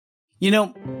You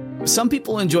know, some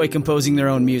people enjoy composing their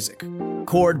own music,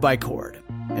 chord by chord,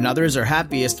 and others are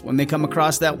happiest when they come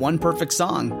across that one perfect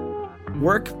song.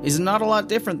 Work is not a lot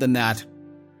different than that.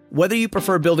 Whether you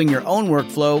prefer building your own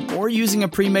workflow or using a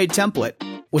pre-made template,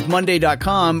 with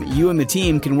Monday.com, you and the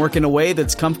team can work in a way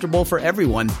that's comfortable for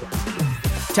everyone.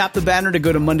 Tap the banner to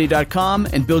go to Monday.com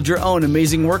and build your own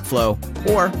amazing workflow,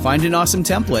 or find an awesome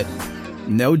template.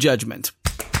 No judgment.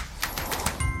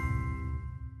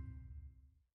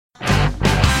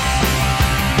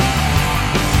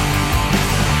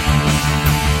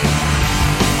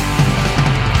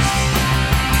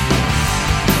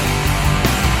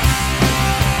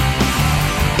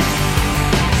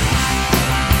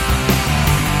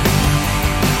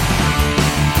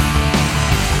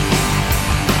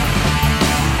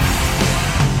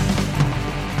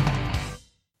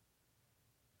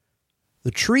 The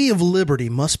tree of liberty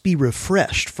must be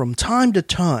refreshed from time to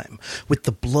time with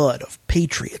the blood of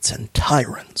patriots and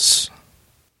tyrants.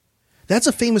 That's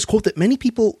a famous quote that many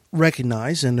people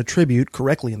recognize and attribute,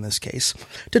 correctly in this case,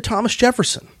 to Thomas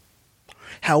Jefferson.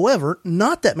 However,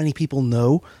 not that many people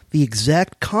know the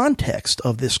exact context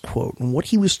of this quote and what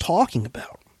he was talking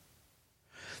about.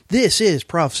 This is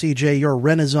Prof. CJ, your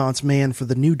Renaissance man for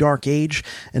the new dark age,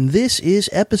 and this is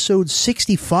episode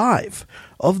 65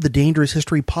 of the Dangerous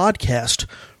History Podcast,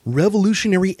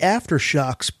 Revolutionary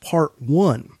Aftershocks Part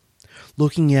 1,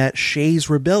 looking at Shays'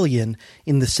 Rebellion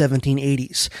in the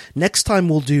 1780s. Next time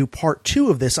we'll do Part 2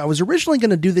 of this. I was originally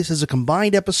going to do this as a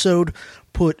combined episode,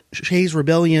 put Shays'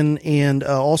 Rebellion and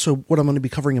also what I'm going to be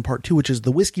covering in Part 2, which is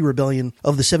the Whiskey Rebellion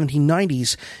of the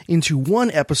 1790s, into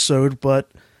one episode, but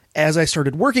as I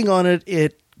started working on it,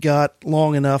 it got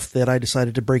long enough that I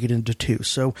decided to break it into two.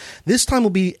 So this time will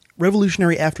be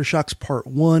Revolutionary Aftershocks Part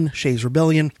 1, Shays'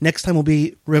 Rebellion. Next time will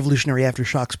be Revolutionary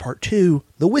Aftershocks Part 2,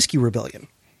 the Whiskey Rebellion.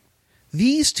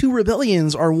 These two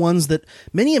rebellions are ones that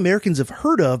many Americans have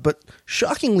heard of, but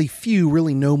shockingly few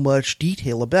really know much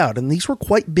detail about, and these were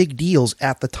quite big deals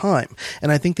at the time, and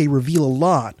I think they reveal a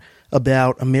lot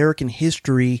about American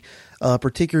history,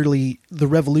 particularly the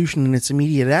revolution and its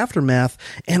immediate aftermath,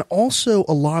 and also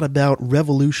a lot about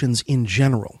revolutions in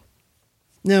general.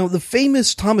 Now, the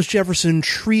famous Thomas Jefferson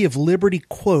Tree of Liberty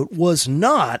quote was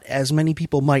not, as many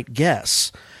people might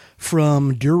guess,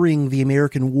 from during the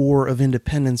American War of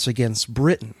Independence against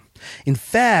Britain. In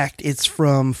fact, it's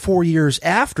from 4 years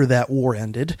after that war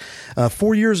ended,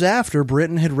 4 years after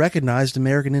Britain had recognized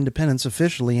American independence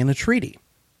officially in a treaty.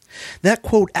 That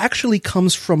quote actually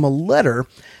comes from a letter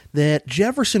that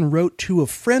Jefferson wrote to a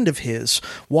friend of his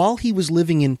while he was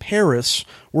living in Paris,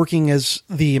 working as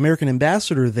the American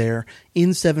ambassador there in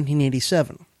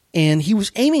 1787. And he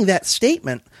was aiming that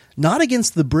statement not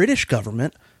against the British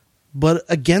government, but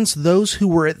against those who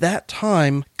were at that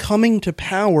time coming to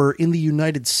power in the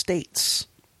United States,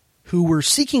 who were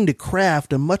seeking to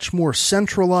craft a much more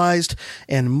centralized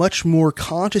and much more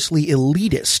consciously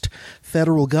elitist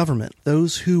federal government,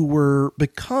 those who were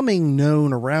becoming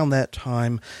known around that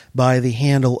time by the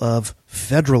handle of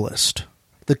Federalist.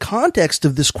 The context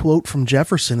of this quote from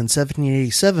Jefferson in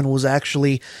 1787 was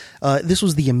actually, this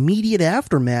was the immediate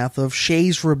aftermath of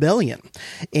Shays' Rebellion,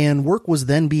 and work was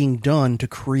then being done to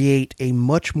create a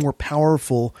much more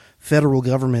powerful federal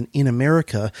government in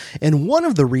America, and one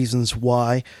of the reasons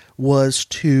why was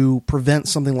to prevent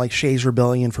something like Shays'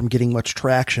 Rebellion from getting much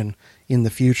traction in the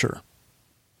future.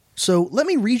 So let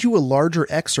me read you a larger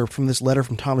excerpt from this letter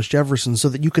from Thomas Jefferson so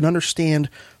that you can understand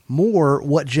more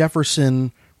what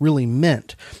Jefferson really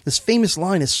meant. This famous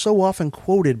line is so often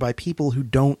quoted by people who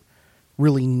don't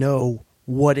really know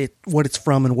what it's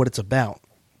from and what it's about.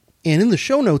 And in the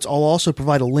show notes, I'll also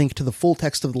provide a link to the full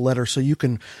text of the letter so you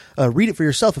can read it for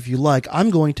yourself if you like. I'm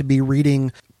going to be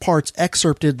reading parts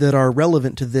excerpted that are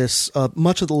relevant to this.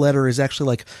 Much of the letter is actually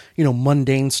like,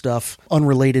 mundane stuff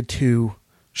unrelated to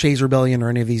Shays' Rebellion or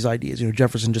any of these ideas.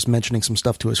 Jefferson just mentioning some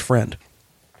stuff to his friend.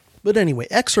 But anyway,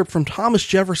 excerpt from Thomas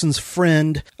Jefferson's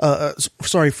friend,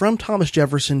 from Thomas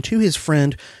Jefferson to his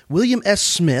friend William S.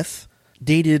 Smith,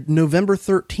 dated November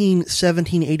 13,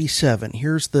 1787.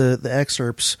 Here's the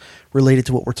excerpts related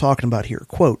to what we're talking about here.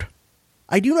 Quote,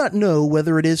 I do not know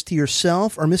whether it is to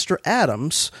yourself or Mr.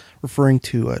 Adams, referring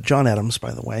to John Adams,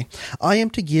 by the way, I am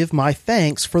to give my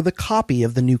thanks for the copy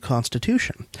of the new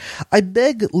Constitution. I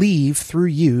beg leave through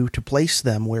you to place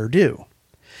them where due.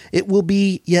 It will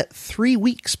be yet 3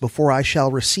 weeks before I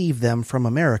shall receive them from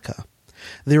America.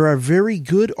 There are very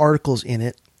good articles in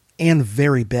it, and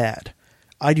very bad.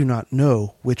 I do not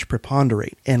know which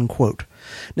preponderate, end quote.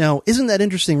 Now, isn't that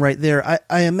interesting right there?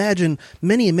 I imagine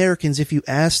many Americans, if you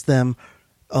ask them,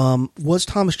 was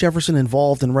Thomas Jefferson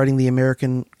involved in writing the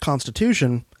American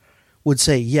Constitution, would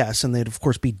say yes, and they'd of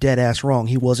course be dead-ass wrong.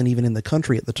 He wasn't even in the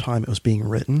country at the time it was being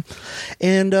written.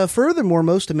 And furthermore,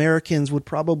 most Americans would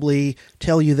probably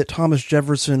tell you that Thomas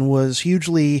Jefferson was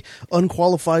hugely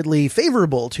unqualifiedly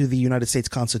favorable to the United States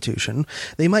Constitution.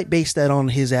 They might base that on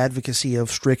his advocacy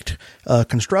of strict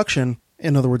construction,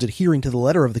 in other words, adhering to the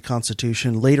letter of the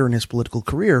Constitution later in his political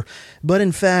career. But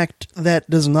in fact, that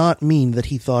does not mean that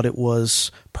he thought it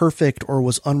was perfect or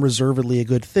was unreservedly a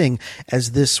good thing,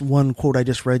 as this one quote I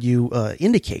just read you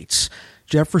indicates.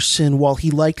 Jefferson, while he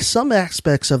liked some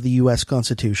aspects of the U.S.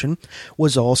 Constitution,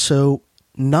 was also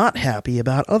not happy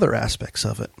about other aspects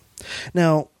of it.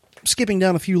 Now, skipping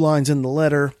down a few lines in the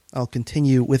letter, I'll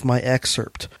continue with my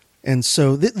excerpt. And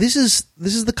so this is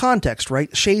the context,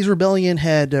 right? Shays' Rebellion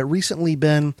had recently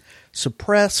been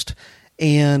suppressed,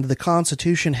 and the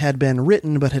Constitution had been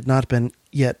written but had not been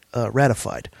yet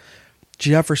ratified.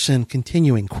 Jefferson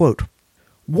continuing, quote,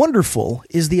 "Wonderful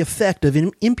is the effect of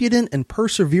impudent and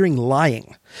persevering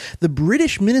lying. The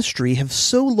British ministry have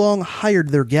so long hired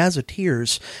their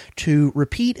gazetteers to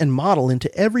repeat and model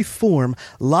into every form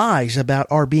lies about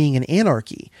our being an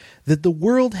anarchy, that the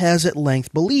world has at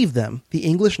length believed them, the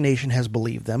English nation has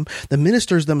believed them, the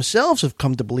ministers themselves have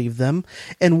come to believe them,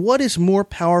 and what is more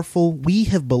powerful, we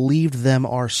have believed them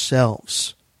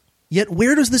ourselves. Yet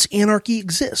where does this anarchy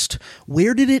exist?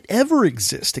 Where did it ever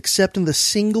exist except in the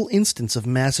single instance of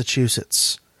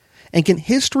Massachusetts? And can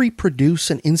history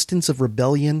produce an instance of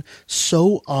rebellion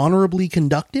so honorably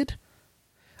conducted?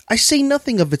 I say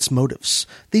nothing of its motives.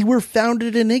 They were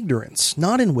founded in ignorance,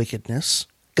 not in wickedness.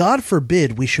 God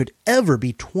forbid we should ever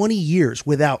be 20 years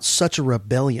without such a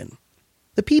rebellion.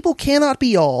 The people cannot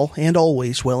be all and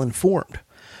always well informed.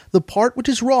 The part which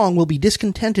is wrong will be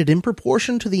discontented in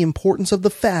proportion to the importance of the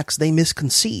facts they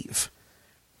misconceive.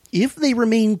 If they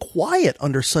remain quiet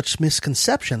under such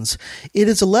misconceptions, it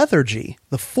is a lethargy,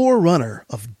 the forerunner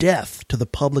of death to the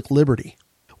public liberty.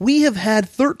 We have had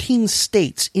 13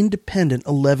 states independent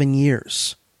 11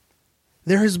 years.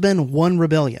 There has been one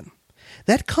rebellion.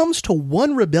 That comes to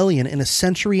one rebellion in a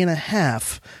century and a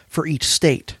half for each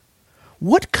state.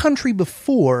 What country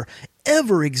before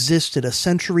ever existed a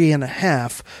century and a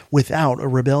half without a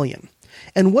rebellion?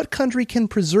 And what country can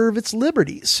preserve its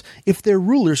liberties if their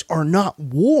rulers are not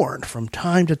warned from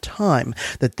time to time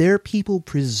that their people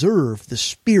preserve the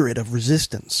spirit of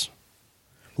resistance?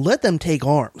 Let them take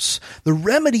arms. The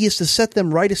remedy is to set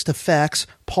them right as to facts,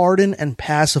 pardon and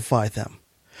pacify them.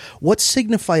 What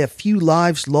signify a few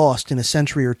lives lost in a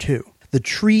century or two? The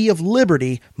tree of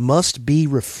liberty must be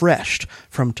refreshed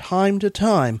from time to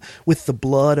time with the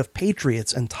blood of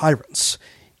patriots and tyrants.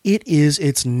 It is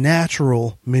its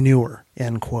natural manure."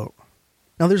 End quote.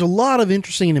 Now, there's a lot of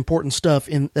interesting and important stuff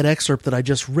in that excerpt that I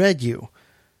just read you.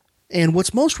 And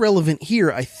what's most relevant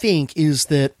here, I think, is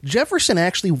that Jefferson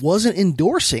actually wasn't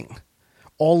endorsing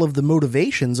all of the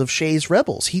motivations of Shays'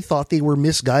 rebels. He thought they were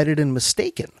misguided and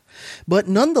mistaken. But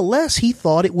nonetheless, he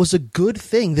thought it was a good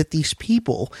thing that these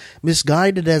people,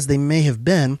 misguided as they may have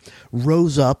been,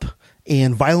 rose up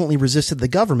and violently resisted the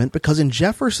government, because in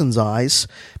Jefferson's eyes,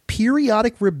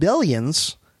 periodic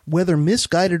rebellions, whether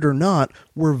misguided or not,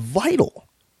 were vital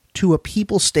to a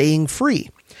people staying free.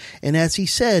 And as he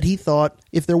said, he thought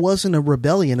if there wasn't a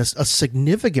rebellion, a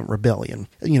significant rebellion,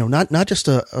 not just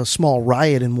a small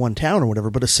riot in one town or whatever,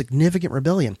 but a significant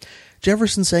rebellion.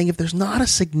 Jefferson saying if there's not a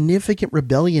significant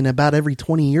rebellion about every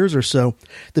 20 years or so,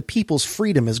 the people's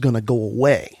freedom is going to go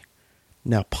away.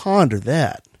 Now ponder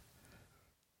that.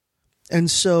 And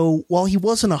so while he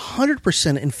wasn't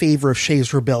 100% in favor of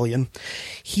Shays' Rebellion,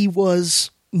 he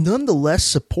was nonetheless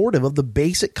supportive of the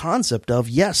basic concept of,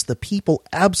 yes, the people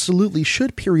absolutely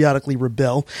should periodically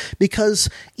rebel, because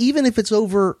even if it's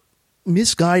over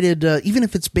misguided, even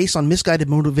if it's based on misguided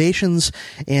motivations,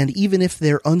 and even if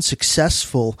they're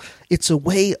unsuccessful, it's a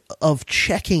way of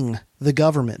checking the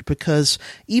government, because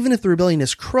even if the rebellion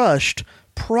is crushed,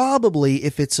 probably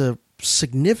if it's a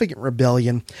significant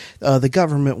rebellion, the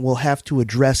government will have to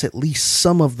address at least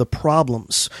some of the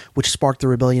problems which sparked the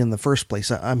rebellion in the first place,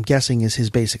 I'm guessing is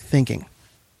his basic thinking.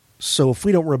 So if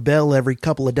we don't rebel every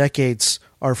couple of decades,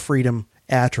 our freedom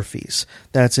atrophies.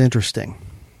 That's interesting.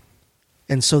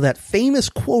 And so that famous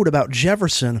quote about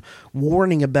Jefferson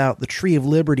warning about the tree of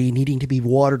liberty needing to be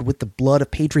watered with the blood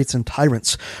of patriots and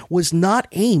tyrants was not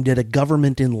aimed at a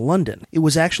government in London. It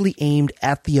was actually aimed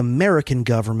at the American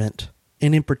government,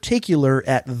 and in particular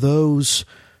at those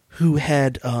who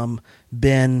had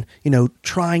been,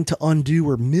 trying to undo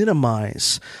or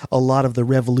minimize a lot of the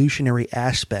revolutionary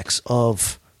aspects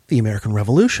of the American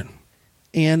Revolution.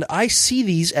 And I see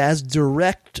these as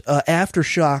direct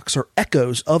aftershocks or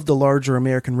echoes of the larger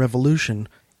American Revolution.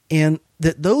 And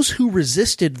that those who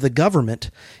resisted the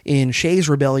government in Shays'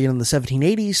 Rebellion in the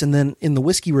 1780s and then in the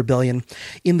Whiskey Rebellion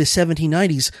in the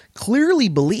 1790s clearly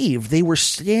believed they were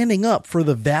standing up for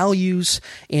the values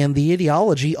and the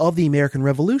ideology of the American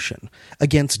Revolution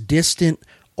against distant,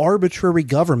 arbitrary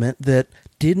government that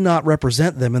did not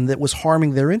represent them and that was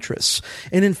harming their interests.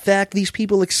 And in fact, these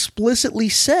people explicitly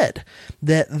said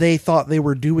that they thought they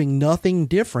were doing nothing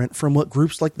different from what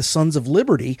groups like the Sons of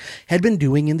Liberty had been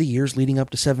doing in the years leading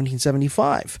up to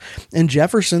 1775. And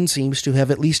Jefferson seems to have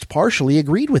at least partially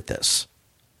agreed with this.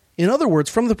 In other words,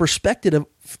 from the perspective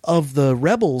of the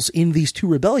rebels in these two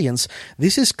rebellions,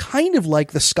 this is kind of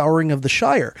like the Scouring of the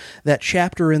Shire, that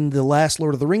chapter in the last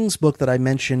Lord of the Rings book that I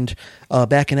mentioned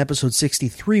back in episode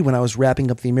 63 when I was wrapping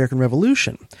up the American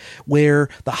Revolution, where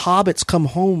the hobbits come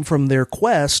home from their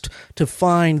quest to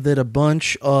find that a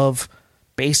bunch of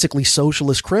basically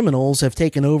socialist criminals have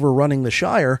taken over running the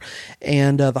Shire,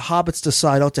 and the hobbits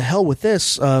decide, oh, to hell with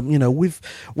this.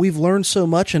 We've learned so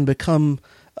much and become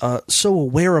so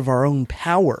aware of our own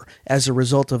power as a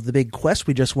result of the big quest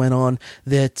we just went on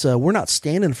that we're not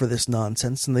standing for this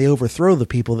nonsense, and they overthrow the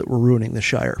people that were ruining the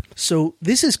Shire. So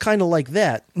this is kind of like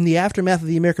that. In the aftermath of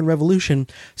the American Revolution,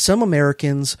 some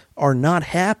Americans are not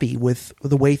happy with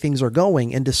the way things are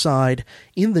going and decide,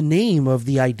 in the name of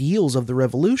the ideals of the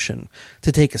revolution,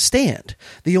 to take a stand.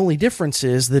 The only difference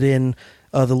is that in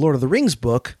the Lord of the Rings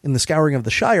book, in the Scouring of the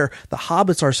Shire, the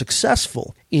hobbits are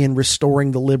successful in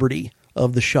restoring the liberty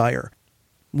of the Shire,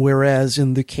 whereas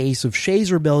in the case of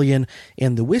Shays' Rebellion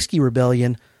and the Whiskey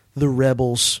Rebellion, the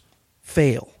rebels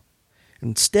fail.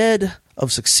 Instead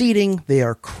of succeeding, they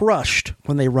are crushed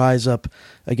when they rise up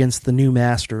against the new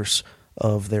masters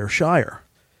of their Shire.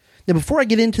 Now, before I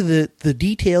get into the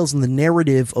details and the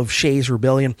narrative of Shays'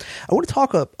 Rebellion, I want to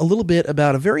talk a little bit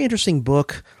about a very interesting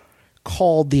book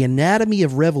called The Anatomy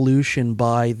of Revolution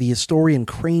by the historian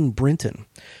Crane Brinton,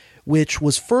 which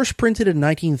was first printed in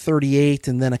 1938,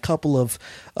 and then a couple of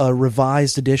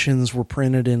revised editions were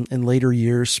printed in later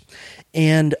years.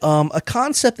 And a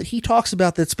concept that he talks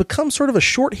about that's become sort of a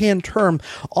shorthand term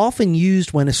often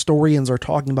used when historians are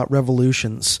talking about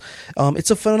revolutions.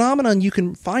 It's a phenomenon you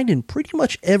can find in pretty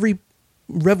much every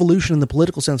revolution in the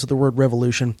political sense of the word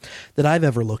revolution that I've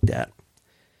ever looked at.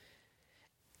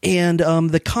 And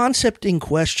the concept in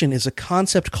question is a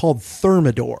concept called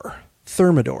thermidor.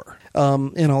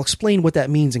 And I'll explain what that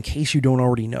means in case you don't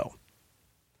already know.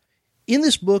 In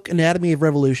this book, Anatomy of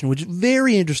Revolution, which is a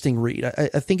very interesting read, I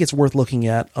think it's worth looking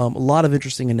at, a lot of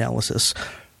interesting analysis,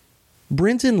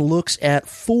 Brinton looks at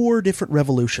 4 different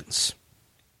revolutions.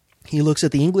 He looks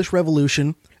at the English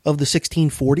Revolution of the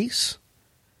 1640s.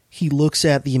 He looks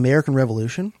at the American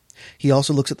Revolution. He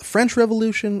also looks at the French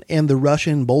Revolution and the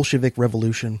Russian Bolshevik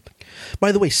Revolution.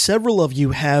 By the way, several of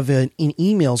you have in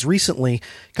emails recently,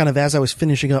 kind of as I was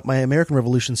finishing up my American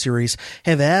Revolution series,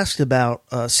 have asked about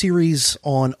a series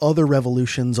on other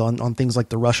revolutions, on things like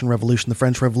the Russian Revolution, the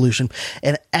French Revolution,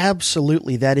 and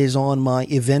absolutely that is on my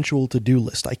eventual to-do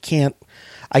list. I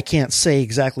can't say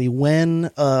exactly when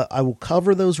I will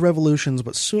cover those revolutions,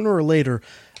 but sooner or later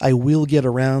I will get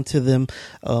around to them.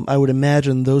 I would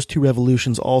imagine those 2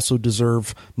 revolutions also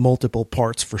deserve multiple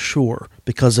parts for sure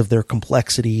because of their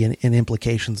complexity and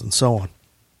implications and so on.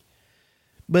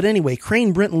 But anyway,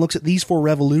 Crane Brinton looks at these 4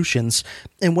 revolutions,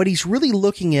 and what he's really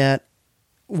looking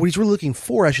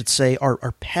for, I should say,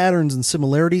 are patterns and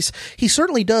similarities. He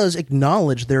certainly does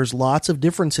acknowledge there's lots of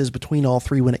differences between all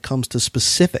 3 when it comes to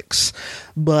specifics.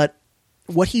 But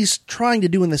what he's trying to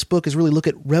do in this book is really look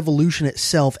at revolution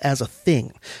itself as a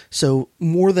thing. So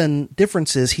more than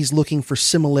differences, he's looking for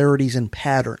similarities and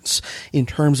patterns in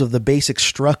terms of the basic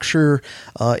structure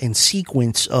and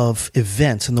sequence of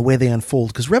events and the way they unfold.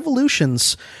 Because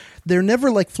revolutions, they're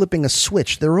never like flipping a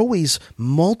switch. They're always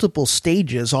multiple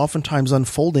stages, oftentimes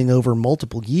unfolding over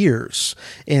multiple years,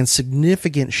 and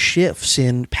significant shifts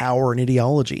in power and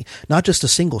ideology, not just a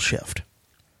single shift.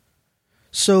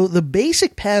 So the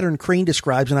basic pattern Crane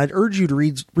describes, and I'd urge you to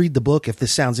read the book if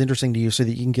this sounds interesting to you so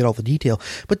that you can get all the detail,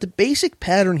 but the basic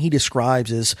pattern he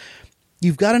describes is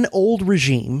you've got an old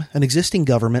regime, an existing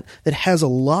government that has a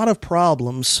lot of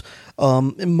problems,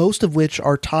 most of which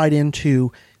are tied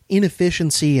into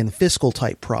inefficiency and fiscal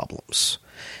type problems.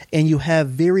 And you have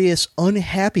various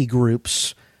unhappy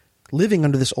groups living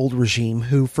under this old regime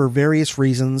who, for various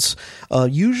reasons,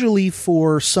 usually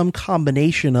for some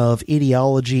combination of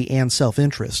ideology and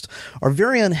self-interest, are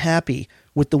very unhappy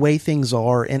with the way things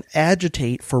are and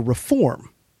agitate for reform.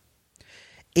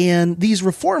 And these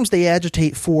reforms they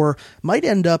agitate for might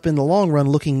end up in the long run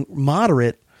looking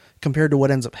moderate compared to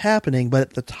what ends up happening. But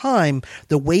at the time,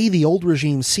 the way the old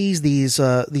regime sees these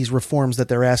reforms that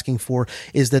they're asking for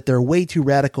is that they're way too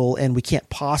radical, and we can't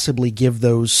possibly give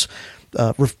those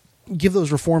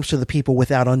reforms to the people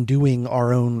without undoing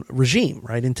our own regime,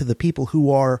 right? And to the people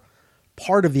who are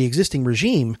part of the existing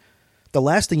regime, the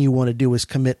last thing you want to do is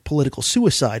commit political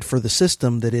suicide for the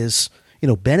system that is,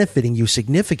 benefiting you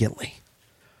significantly.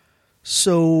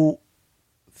 So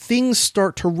things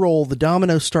start to roll, the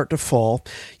dominoes start to fall.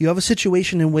 You have a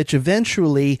situation in which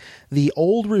eventually the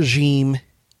old regime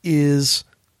is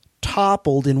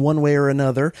toppled in one way or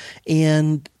another,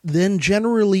 and then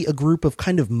generally a group of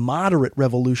kind of moderate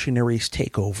revolutionaries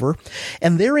take over,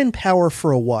 and they're in power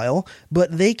for a while, but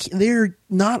they're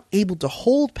not able to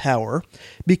hold power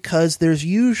because there's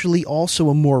usually also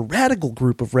a more radical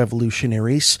group of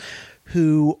revolutionaries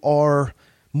who are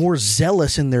more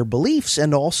zealous in their beliefs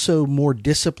and also more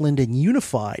disciplined and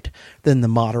unified than the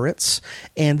moderates.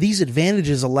 And these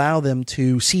advantages allow them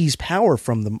to seize power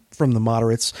from the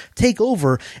moderates, take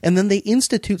over, and then they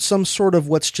institute some sort of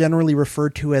what's generally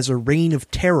referred to as a reign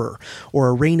of terror, or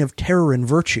a reign of terror and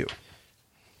virtue.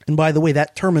 And by the way,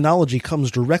 that terminology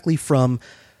comes directly from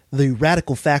the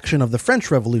radical faction of the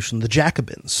French Revolution, the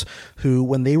Jacobins, who,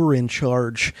 when they were in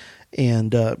charge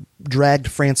and dragged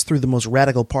France through the most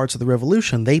radical parts of the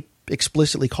revolution, they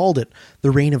explicitly called it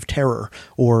the Reign of Terror,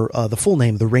 or the full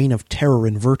name, the Reign of Terror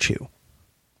and Virtue.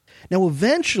 Now,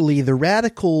 eventually, the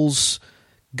radicals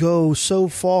go so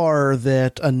far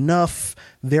that enough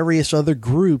various other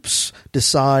groups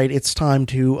decide it's time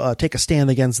to take a stand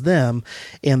against them,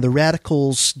 and the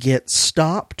radicals get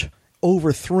stopped,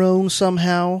 overthrown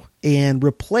somehow, and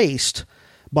replaced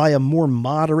by a more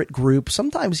moderate group,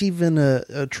 sometimes even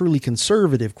a truly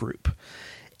conservative group.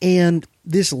 And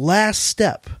this last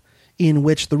step in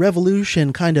which the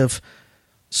revolution kind of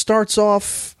starts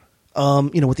off,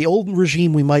 with the old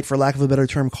regime we might, for lack of a better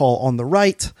term, call on the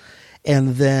right,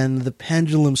 and then the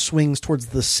pendulum swings towards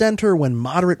the center when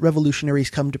moderate revolutionaries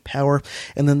come to power,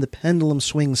 and then the pendulum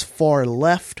swings far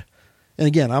left. And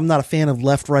again, I'm not a fan of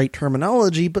left-right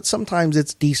terminology, but sometimes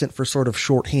it's decent for sort of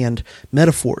shorthand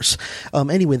metaphors.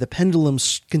 Anyway, the pendulum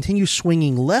continues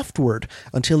swinging leftward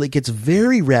until it gets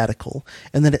very radical,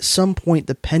 and then at some point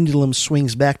the pendulum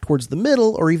swings back towards the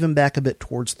middle, or even back a bit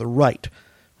towards the right.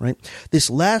 Right?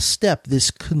 This last step, this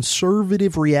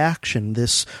conservative reaction,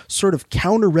 this sort of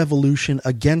counter-revolution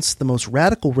against the most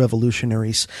radical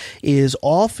revolutionaries, is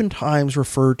oftentimes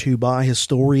referred to by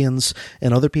historians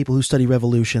and other people who study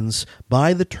revolutions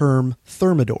by the term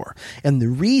thermidor. And the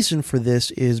reason for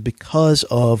this is because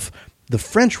of the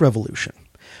French Revolution.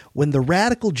 When the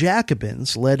radical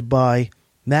Jacobins, led by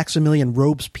Maximilien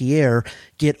Robespierre,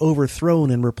 get overthrown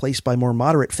and replaced by more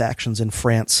moderate factions in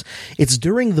France, it's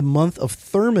during the month of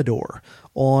Thermidor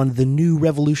on the new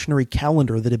revolutionary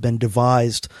calendar that had been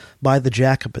devised by the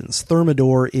Jacobins.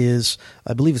 Thermidor is,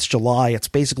 I believe it's July. It's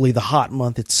basically the hot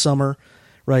month. It's summer,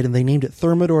 right? And they named it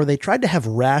Thermidor. They tried to have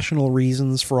rational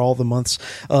reasons for all the months.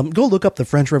 Go look up the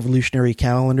French revolutionary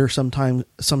calendar sometime.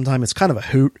 It's kind of a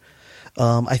hoot.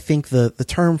 I think the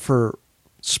term for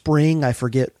spring, I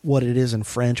forget what it is in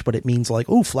French, but it means like,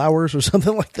 flowers or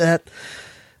something like that.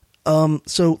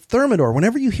 So Thermidor,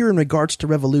 whenever you hear in regards to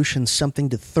revolution something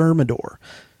to Thermidor,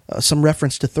 some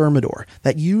reference to Thermidor,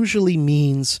 that usually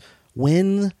means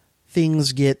when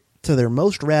things get to their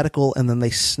most radical and then they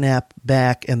snap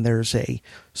back and there's a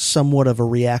somewhat of a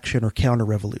reaction or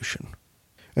counter-revolution.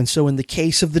 And so in the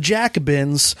case of the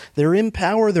Jacobins, they're in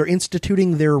power, they're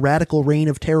instituting their radical reign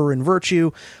of terror and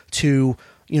virtue to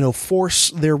force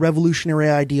their revolutionary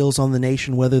ideals on the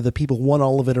nation, whether the people want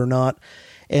all of it or not.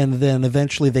 And then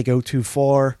eventually they go too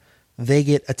far, they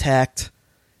get attacked.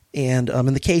 And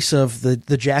in the case of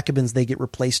the Jacobins, they get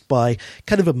replaced by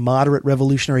kind of a moderate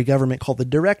revolutionary government called the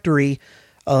Directory,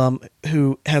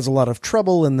 who has a lot of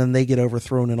trouble, and then they get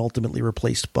overthrown and ultimately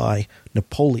replaced by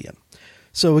Napoleon.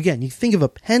 So again, you think of a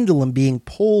pendulum being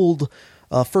pulled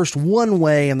first one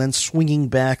way and then swinging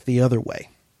back the other way.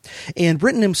 And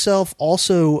Brinton himself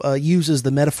also uses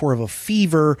the metaphor of a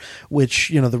fever, which,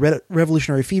 the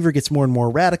revolutionary fever gets more and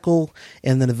more radical,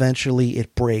 and then eventually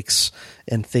it breaks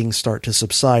and things start to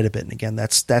subside a bit. And again,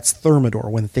 that's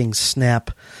Thermidor, when things snap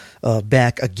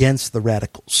back against the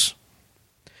radicals.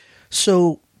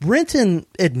 So Brinton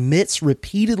admits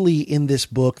repeatedly in this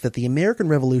book that the American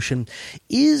Revolution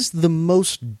is the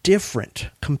most different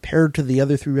compared to the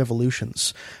other three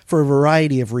revolutions for a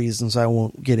variety of reasons I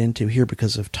won't get into here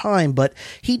because of time, but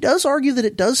he does argue that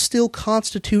it does still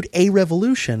constitute a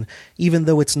revolution, even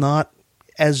though it's not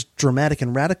as dramatic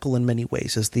and radical in many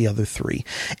ways as the other three,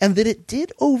 and that it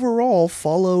did overall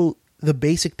follow the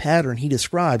basic pattern he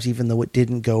describes, even though it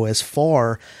didn't go as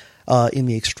far in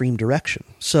the extreme direction.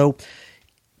 So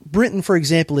Britain, for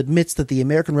example, admits that the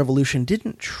American Revolution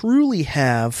didn't truly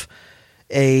have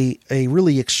a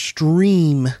really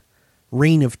extreme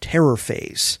reign of terror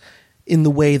phase in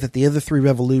the way that the other three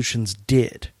revolutions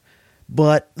did.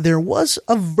 But there was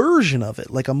a version of it,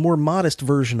 like a more modest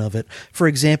version of it, for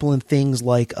example, in things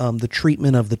like the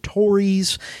treatment of the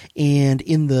Tories and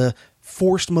in the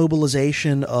forced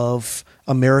mobilization of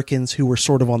Americans who were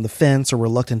sort of on the fence or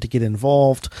reluctant to get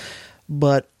involved.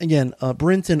 But again,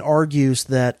 Brinton argues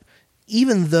that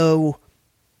even though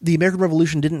the American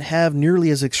Revolution didn't have nearly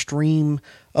as extreme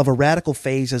of a radical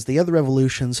phase as the other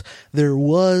revolutions, there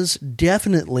was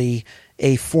definitely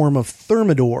a form of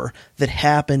thermidor that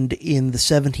happened in the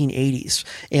 1780s.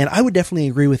 And I would definitely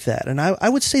agree with that. And I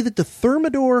would say that the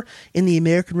thermidor in the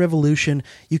American Revolution,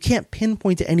 you can't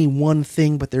pinpoint to any one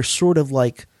thing, but there's sort of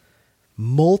like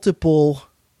multiple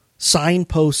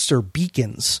signposts or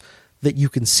beacons that you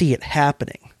can see it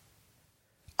happening.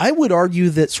 I would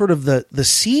argue that sort of the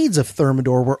seeds of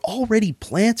thermidor were already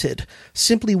planted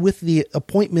simply with the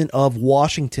appointment of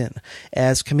Washington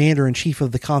as commander-in-chief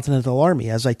of the Continental Army,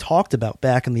 as I talked about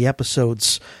back in the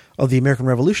episodes of the American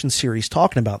Revolution series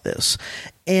talking about this,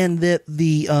 and that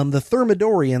the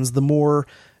Thermidorians, the more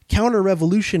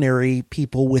counter-revolutionary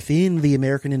people within the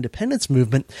American independence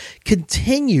movement,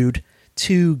 continued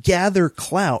to gather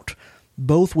clout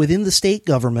both within the state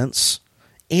governments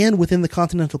and within the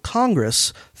Continental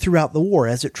Congress throughout the war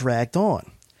as it dragged on.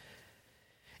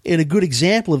 And a good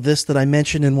example of this that I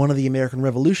mentioned in one of the American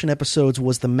Revolution episodes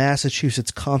was the Massachusetts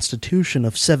Constitution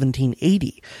of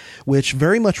 1780, which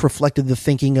very much reflected the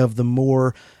thinking of the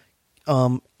more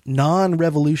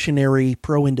non-revolutionary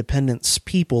pro-independence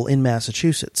people in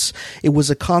Massachusetts. It was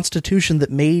a constitution that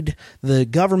made the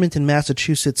government in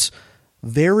Massachusetts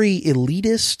very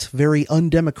elitist, very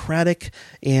undemocratic,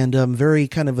 and very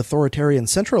kind of authoritarian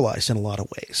centralized in a lot of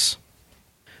ways.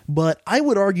 But I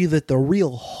would argue that the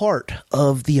real heart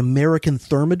of the American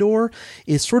Thermidor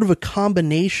is sort of a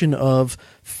combination of,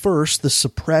 first, the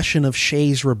suppression of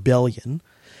Shays' rebellion,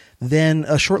 then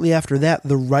shortly after that,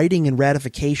 the writing and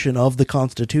ratification of the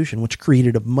Constitution, which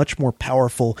created a much more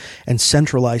powerful and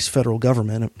centralized federal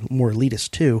government, more elitist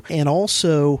too, and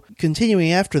also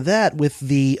continuing after that with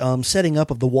the setting up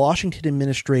of the Washington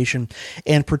administration,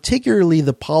 and particularly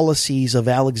the policies of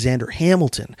Alexander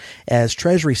Hamilton as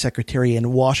Treasury Secretary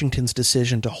and Washington's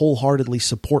decision to wholeheartedly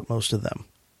support most of them.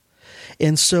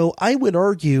 And so I would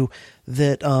argue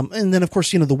that, and then of course,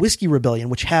 the Whiskey Rebellion,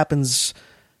 which happens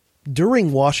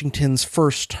during Washington's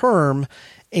first term,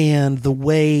 and the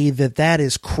way that that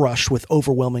is crushed with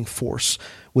overwhelming force,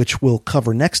 which we'll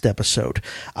cover next episode.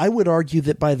 I would argue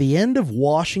that by the end of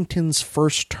Washington's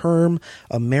first term,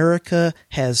 America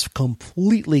has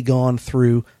completely gone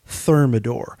through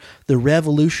Thermidor. The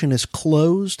revolution is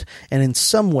closed, and in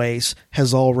some ways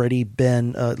has already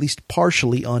been at least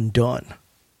partially undone.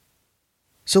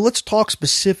 So let's talk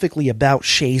specifically about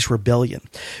Shays' Rebellion,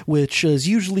 which is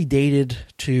usually dated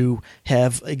to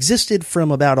have existed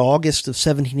from about August of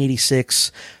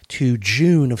 1786 to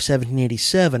June of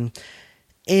 1787.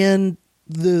 And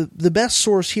the best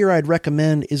source here I'd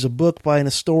recommend is a book by an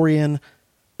historian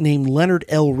named Leonard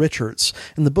L. Richards.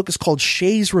 And the book is called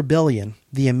Shays' Rebellion,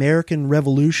 The American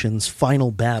Revolution's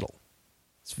Final Battle.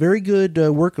 It's very good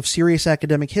work of serious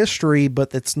academic history,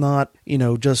 but it's not,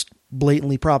 just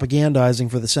blatantly propagandizing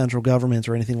for the central government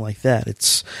or anything like that.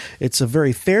 It's a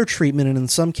very fair treatment, and in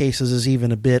some cases is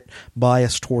even a bit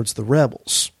biased towards the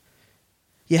rebels.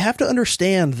 You have to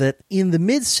understand that in the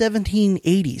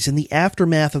mid-1780s, in the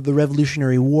aftermath of the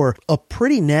Revolutionary War, a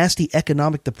pretty nasty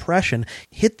economic depression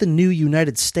hit the new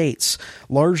United States,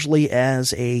 largely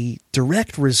as a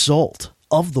direct result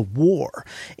of the war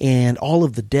and all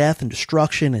of the death and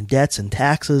destruction and debts and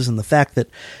taxes, and the fact that,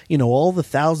 all the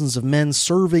thousands of men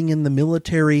serving in the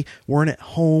military weren't at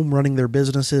home running their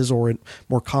businesses or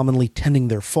more commonly tending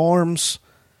their farms.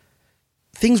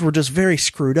 Things were just very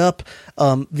screwed up.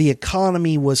 The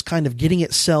economy was kind of getting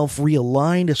itself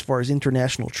realigned as far as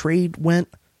international trade went.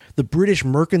 The British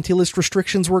mercantilist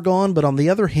restrictions were gone, but on the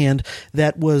other hand,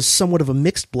 that was somewhat of a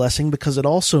mixed blessing because it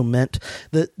also meant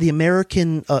that the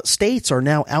American states are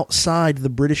now outside the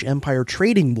British Empire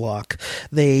trading bloc.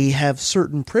 They have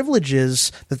certain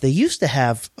privileges that they used to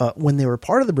have when they were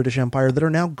part of the British Empire that are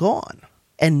now gone.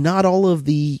 And not all of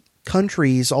the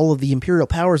countries, all of the imperial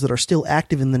powers that are still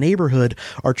active in the neighborhood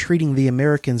are treating the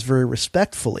Americans very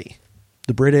respectfully.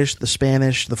 The British, the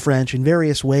Spanish, the French, in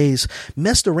various ways,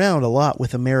 messed around a lot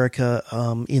with America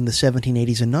in the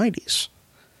 1780s and 90s.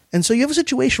 And so you have a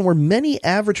situation where many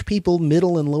average people,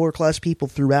 middle and lower class people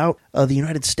throughout the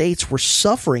United States were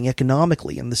suffering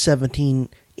economically in the 1780s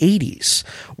 1980s,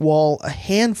 while a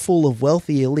handful of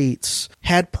wealthy elites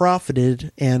had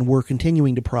profited and were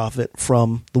continuing to profit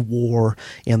from the war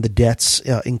and the debts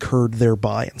incurred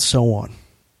thereby and so on.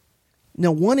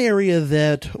 Now, one area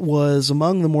that was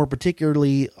among the more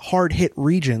particularly hard-hit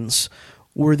regions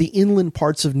were the inland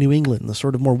parts of New England, the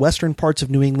sort of more western parts of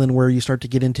New England where you start to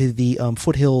get into the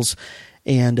foothills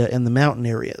and the mountain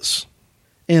areas.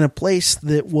 And a place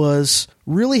that was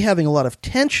really having a lot of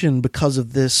tension because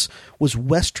of this was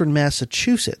western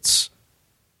Massachusetts.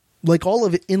 Like all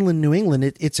of inland New England,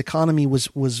 its economy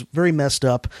was very messed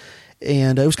up,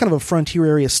 and it was kind of a frontier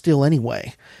area still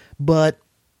anyway. But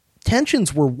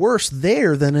tensions were worse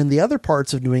there than in the other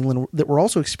parts of New England that were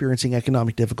also experiencing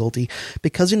economic difficulty,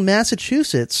 because in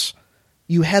Massachusetts,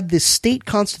 you had this state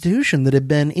constitution that had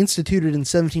been instituted in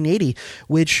 1780,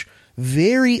 which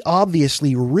very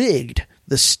obviously rigged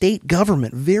the state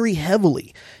government very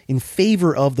heavily in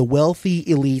favor of the wealthy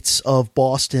elites of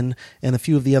Boston and a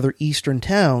few of the other eastern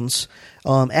towns,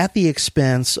 at the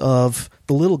expense of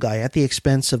the little guy, at the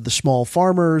expense of the small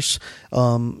farmers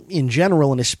in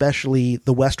general, and especially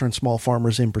the western small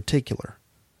farmers in particular.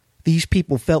 These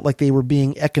people felt like they were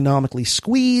being economically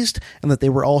squeezed and that they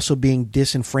were also being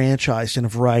disenfranchised in a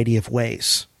variety of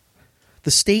ways. The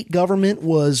state government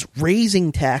was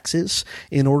raising taxes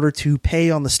in order to pay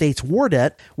on the state's war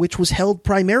debt, which was held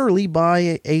primarily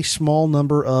by a small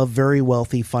number of very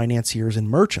wealthy financiers and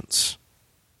merchants.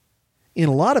 In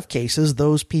a lot of cases,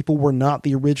 those people were not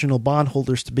the original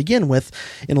bondholders to begin with.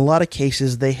 In a lot of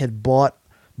cases, they had bought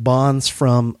bonds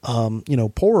from,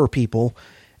 poorer people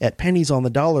at pennies on the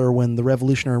dollar when the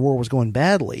Revolutionary War was going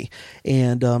badly,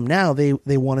 and now they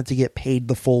wanted to get paid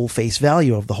the full face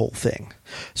value of the whole thing.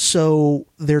 So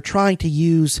they're trying to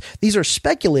use – these are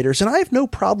speculators, and I have no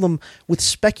problem with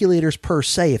speculators per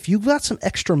se. If you've got some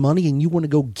extra money and you want to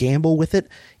go gamble with it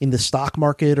in the stock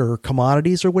market or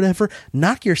commodities or whatever,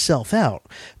 knock yourself out.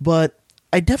 But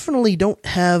I definitely don't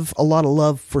have a lot of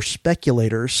love for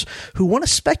speculators who want to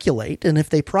speculate, and if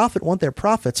they profit, want their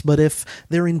profits, but if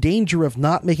they're in danger of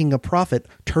not making a profit,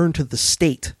 turn to the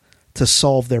state to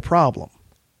solve their problem.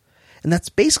 And that's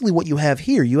basically what you have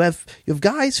here. You have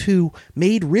guys who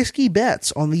made risky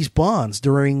bets on these bonds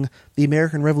during the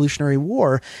American Revolutionary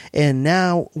War and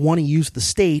now want to use the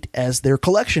state as their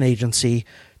collection agency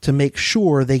to make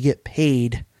sure they get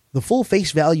paid the full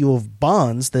face value of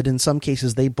bonds that in some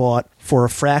cases they bought for a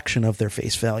fraction of their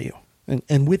face value,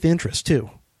 and with interest too.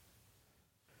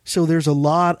 So there's a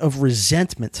lot of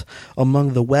resentment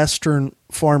among the Western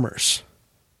farmers.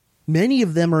 Many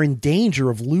of them are in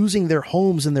danger of losing their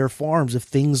homes and their farms if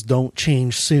things don't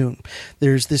change soon.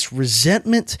 There's this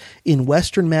resentment in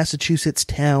Western Massachusetts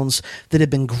towns that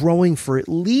have been growing for at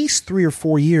least 3 or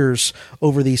 4 years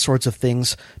over these sorts of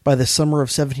things by the summer of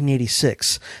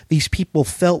 1786. These people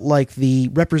felt like the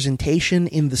representation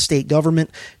in the state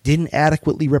government didn't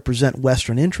adequately represent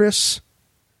Western interests.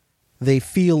 They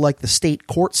feel like the state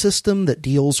court system that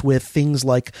deals with things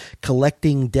like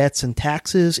collecting debts and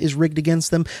taxes is rigged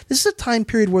against them. This is a time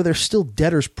period where there's still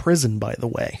debtor's prison, by the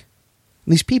way.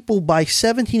 These people, by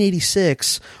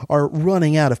 1786, are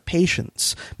running out of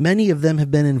patience. Many of them have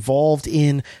been involved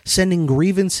in sending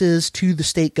grievances to the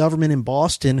state government in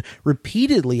Boston,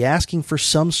 repeatedly asking for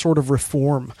some sort of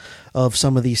reform of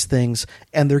some of these things,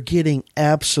 and they're getting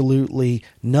absolutely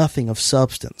nothing of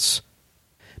substance.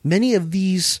 Many of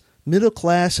these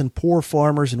middle-class and poor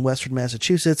farmers in western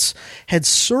Massachusetts had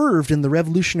served in the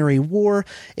Revolutionary War,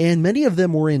 and many of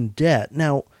them were in debt.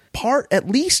 Now, at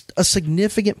least a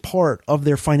significant part of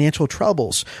their financial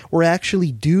troubles were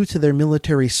actually due to their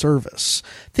military service.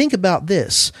 Think about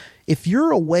this. If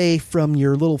you're away from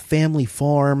your little family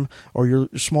farm or your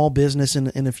small business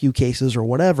in a few cases or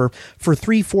whatever for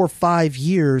 3, 4, 5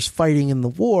 years fighting in the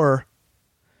war,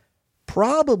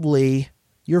 probably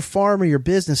your farm or your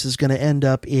business is going to end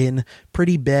up in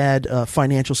pretty bad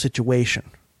financial situation.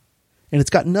 And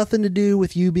it's got nothing to do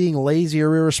with you being lazy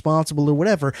or irresponsible or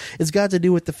whatever. It's got to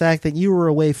do with the fact that you were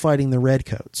away fighting the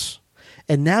redcoats.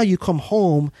 And now you come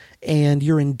home and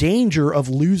you're in danger of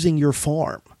losing your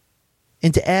farm.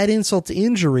 And to add insult to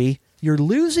injury, you're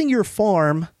losing your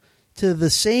farm to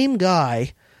the same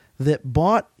guy that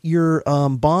bought your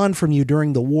bond from you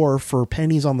during the war for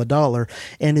pennies on the dollar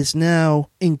and is now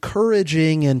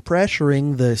encouraging and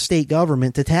pressuring the state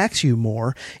government to tax you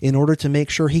more in order to make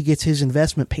sure he gets his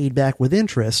investment paid back with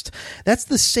interest. That's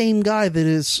the same guy that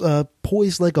is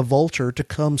poised like a vulture to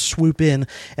come swoop in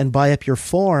and buy up your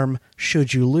farm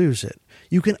should you lose it.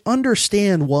 You can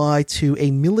understand why to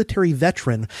a military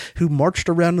veteran who marched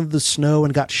around in the snow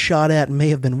and got shot at and may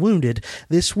have been wounded,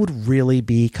 this would really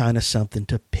be kind of something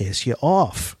to piss you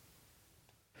off.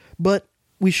 But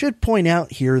We should point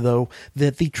out here, though,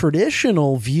 that the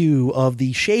traditional view of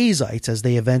the Shaysites, as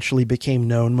they eventually became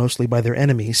known mostly by their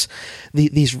enemies,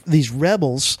 these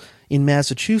rebels in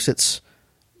Massachusetts,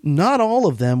 not all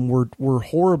of them were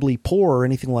horribly poor or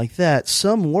anything like that.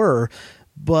 Some were,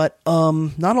 but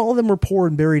not all of them were poor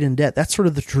and buried in debt. That's sort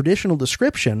of the traditional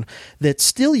description that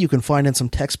still you can find in some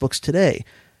textbooks today.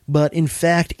 But in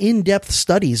fact, in-depth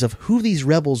studies of who these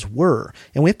rebels were,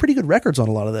 and we have pretty good records on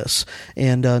a lot of this,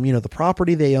 and the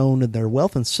property they owned and their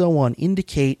wealth and so on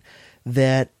indicate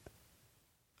that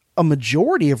a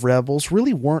majority of rebels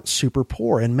really weren't super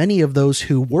poor, and many of those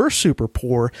who were super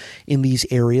poor in these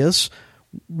areas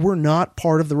were not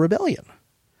part of the rebellion.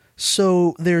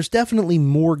 So there's definitely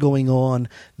more going on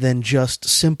than just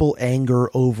simple anger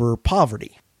over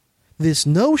poverty. This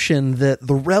notion that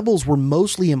the rebels were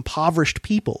mostly impoverished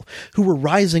people who were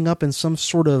rising up in some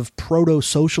sort of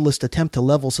proto-socialist attempt to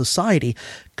level society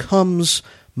comes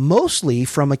mostly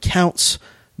from accounts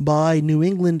by New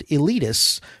England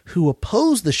elitists who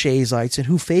opposed the Shaysites and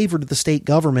who favored the state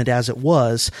government as it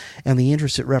was and the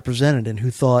interests it represented, and who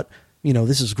thought,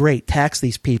 this is great, tax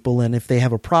these people, and if they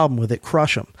have a problem with it,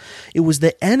 crush them. It was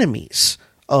the enemies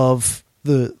of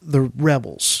the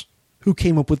rebels who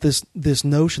came up with this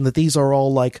notion that these are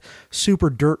all like super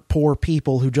dirt poor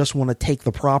people who just want to take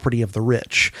the property of the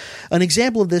rich. An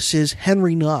example of this is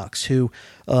Henry Knox, who,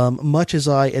 much as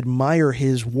I admire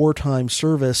his wartime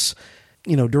service,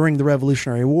 during the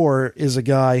Revolutionary War, is a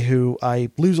guy who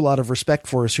I lose a lot of respect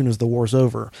for as soon as the war's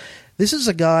over. This is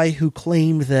a guy who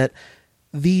claimed that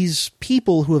these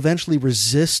people who eventually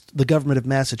resist the government of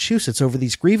Massachusetts over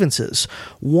these grievances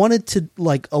wanted to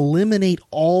eliminate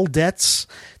all debts,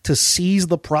 to seize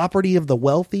the property of the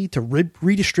wealthy, to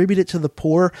redistribute it to the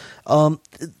poor.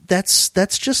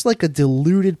 That's just like a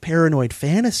deluded, paranoid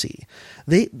fantasy.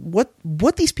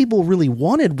 What these people really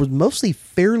wanted was mostly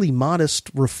fairly modest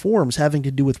reforms having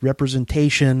to do with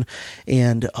representation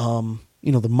and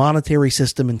the monetary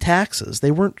system and taxes.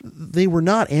 They were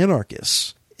not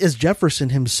anarchists. As Jefferson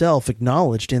himself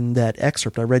acknowledged in that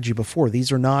excerpt I read you before,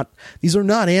 these are not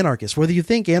anarchists. Whether you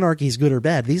think anarchy is good or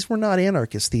bad, these were not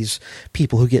anarchists, these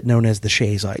people who get known as the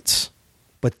Shaysites.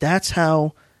 But that's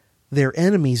how their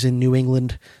enemies in New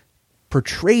England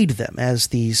portrayed them, as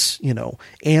these,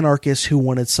 anarchists who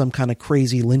wanted some kind of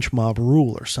crazy lynch mob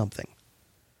rule or something.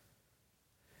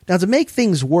 Now, to make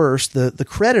things worse, the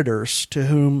creditors to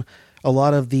whom a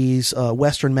lot of these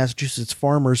Western Massachusetts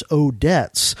farmers owed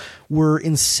debts were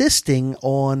insisting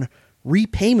on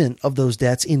repayment of those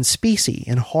debts in specie,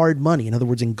 in hard money, in other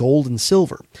words, in gold and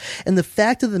silver. And the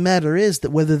fact of the matter is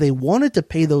that whether they wanted to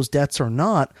pay those debts or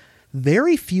not,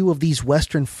 very few of these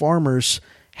Western farmers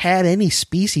had any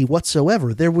specie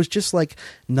whatsoever. There was just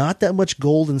not that much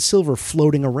gold and silver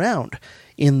floating around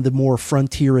in the more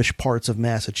frontierish parts of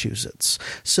Massachusetts.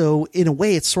 So in a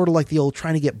way, it's sort of like the old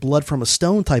trying to get blood from a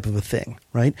stone type of a thing,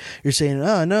 right? You're saying,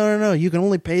 oh, no, you can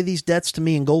only pay these debts to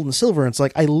me in gold and silver. And it's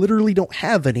like, I literally don't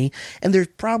have any, and there's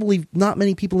probably not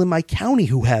many people in my county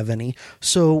who have any.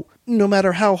 So no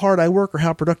matter how hard I work or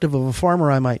how productive of a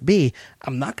farmer I might be,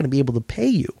 I'm not going to be able to pay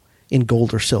you in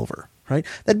gold or silver. Right?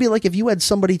 That'd be like if you had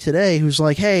somebody today who's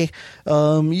like, hey,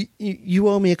 you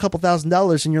owe me a couple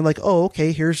 $1,000s, and you're like, oh,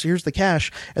 okay, here's the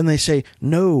cash. And they say,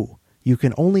 no, you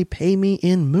can only pay me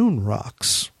in moon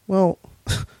rocks. Well,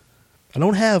 I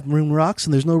don't have moon rocks,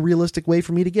 and there's no realistic way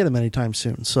for me to get them anytime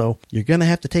soon. So you're going to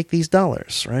have to take these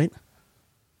dollars, right?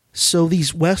 So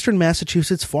these Western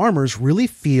Massachusetts farmers really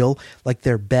feel like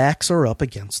their backs are up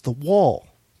against the wall.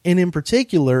 And in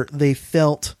particular, they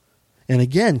felt, and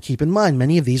again, keep in mind,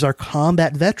 many of these are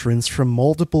combat veterans from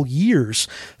multiple years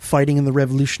fighting in the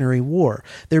Revolutionary War.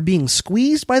 They're being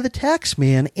squeezed by the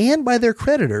taxman and by their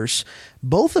creditors,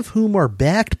 both of whom are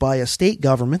backed by a state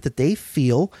government that they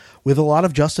feel, with a lot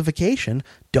of justification,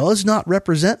 does not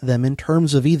represent them in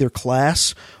terms of either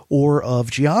class or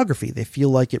of geography. They feel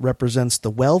like it represents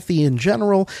the wealthy in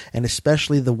general, and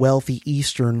especially the wealthy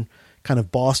eastern kind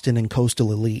of Boston and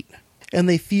coastal elite. And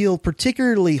they feel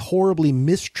particularly horribly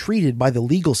mistreated by the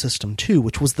legal system, too,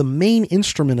 which was the main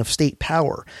instrument of state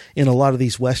power in a lot of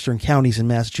these western counties in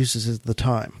Massachusetts at the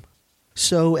time.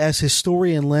 So, as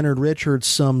historian Leonard Richards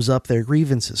sums up their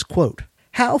grievances, quote,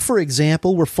 how, for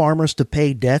example, were farmers to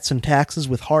pay debts and taxes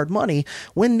with hard money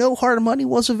when no hard money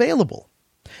was available?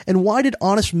 And why did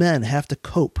honest men have to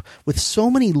cope with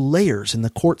so many layers in the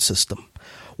court system?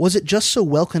 Was it just so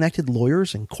well-connected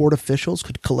lawyers and court officials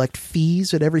could collect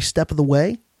fees at every step of the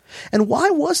way? And why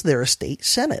was there a state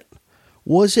senate?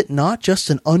 Was it not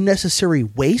just an unnecessary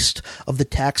waste of the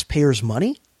taxpayers'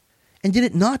 money? And did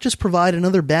it not just provide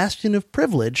another bastion of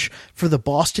privilege for the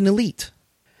Boston elite?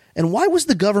 And why was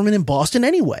the government in Boston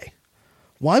anyway?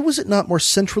 Why was it not more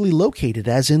centrally located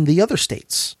as in the other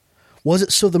states? Was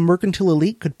it so the mercantile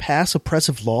elite could pass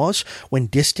oppressive laws when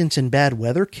distance and bad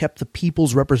weather kept the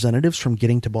people's representatives from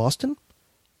getting to Boston?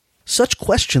 Such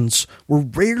questions were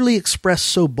rarely expressed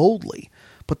so boldly,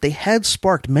 but they had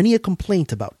sparked many a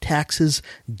complaint about taxes,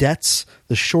 debts,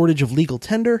 the shortage of legal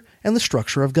tender, and the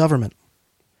structure of government.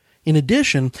 In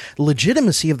addition, the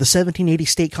legitimacy of the 1780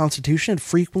 state constitution had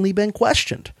frequently been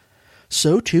questioned.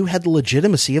 So too had the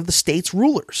legitimacy of the state's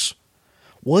rulers.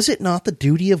 Was it not the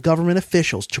duty of government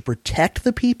officials to protect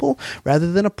the people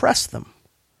rather than oppress them?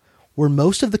 Were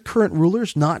most of the current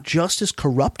rulers not just as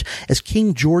corrupt as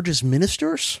King George's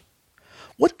ministers?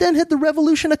 What then had the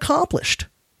Revolution accomplished?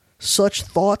 Such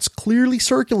thoughts clearly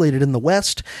circulated in the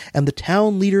West, and the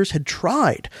town leaders had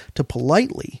tried to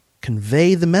politely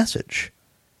convey the message.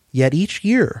 Yet each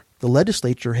year, the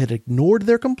legislature had ignored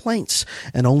their complaints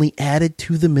and only added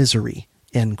to the misery.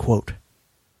 End quote.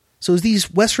 So as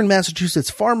these Western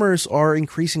Massachusetts farmers are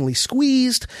increasingly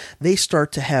squeezed, they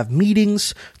start to have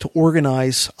meetings to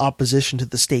organize opposition to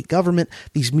the state government.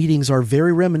 These meetings are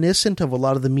very reminiscent of a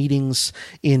lot of the meetings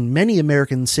in many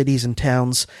American cities and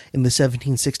towns in the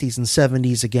 1760s and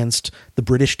 70s against the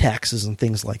British taxes and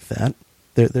things like that.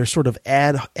 They're sort of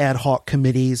ad hoc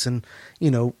committees and,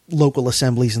 local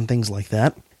assemblies and things like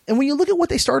that. And when you look at what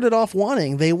they started off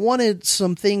wanting, they wanted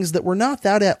some things that were not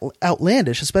that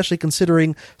outlandish, especially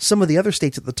considering some of the other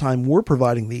states at the time were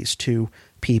providing these to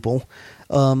people,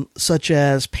 such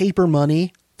as paper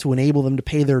money to enable them to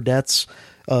pay their debts,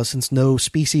 since no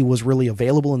specie was really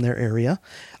available in their area,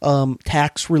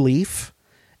 tax relief,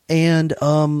 and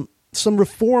some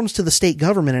reforms to the state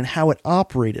government and how it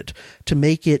operated to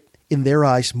make it, in their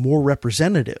eyes, more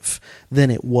representative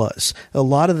than it was. A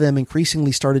lot of them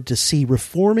increasingly started to see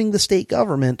reforming the state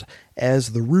government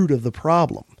as the root of the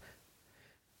problem.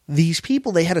 These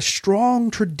people, they had a strong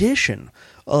tradition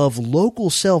of local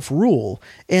self-rule,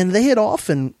 and they had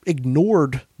often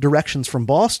ignored directions from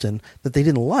Boston that they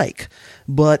didn't like.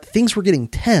 But things were getting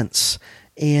tense,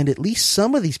 and at least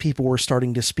some of these people were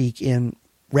starting to speak in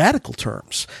radical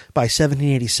terms by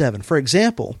 1787. For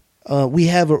example, we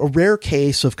have a rare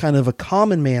case of kind of a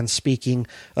common man speaking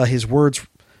his words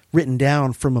written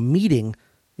down from a meeting,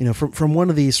 from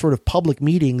one of these sort of public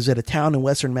meetings at a town in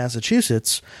western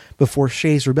Massachusetts before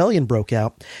Shays' Rebellion broke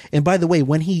out. And by the way,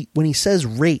 when he says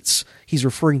rates, he's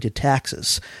referring to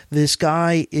taxes. This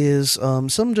guy is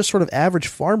some just sort of average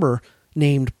farmer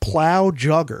named Plow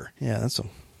Jogger. Yeah, that's an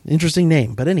interesting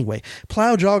name. But anyway,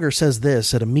 Plow Jogger says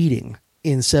this at a meeting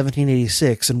in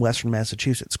 1786 in western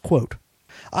Massachusetts, quote,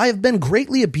 "I have been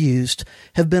greatly abused,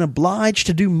 have been obliged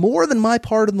to do more than my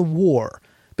part in the war,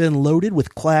 been loaded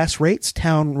with class rates,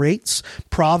 town rates,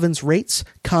 province rates,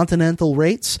 continental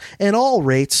rates, and all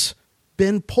rates,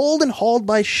 been pulled and hauled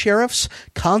by sheriffs,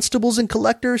 constables, and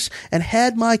collectors, and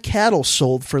had my cattle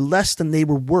sold for less than they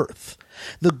were worth.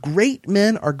 The great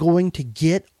men are going to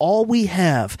get all we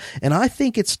have, and I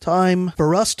think it's time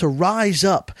for us to rise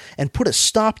up and put a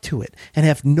stop to it and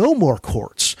have no more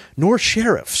courts, nor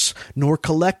sheriffs, nor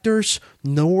collectors,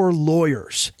 nor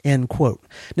lawyers." End quote.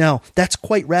 Now, that's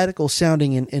quite radical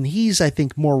sounding, and he's, I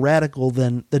think, more radical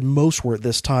than most were at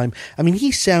this time. I mean,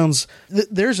 he sounds,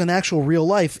 there's an actual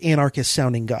real-life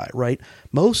anarchist-sounding guy, right?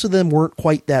 Most of them weren't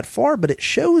quite that far, but it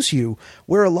shows you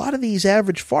where a lot of these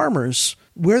average farmers,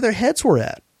 where their heads were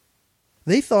at.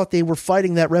 They thought they were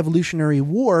fighting that Revolutionary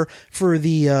War for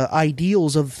the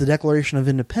ideals of the Declaration of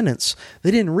Independence.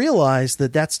 They didn't realize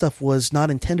that stuff was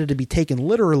not intended to be taken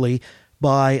literally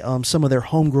by some of their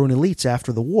homegrown elites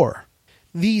after the war.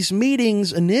 These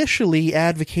meetings initially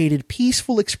advocated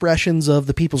peaceful expressions of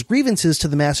the people's grievances to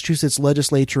the Massachusetts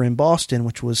legislature in Boston,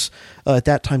 which was at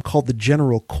that time called the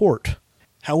General Court.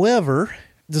 However,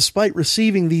 despite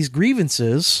receiving these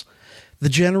grievances, the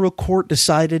General Court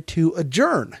decided to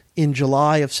adjourn in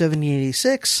July of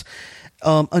 1786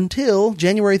 until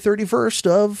January 31st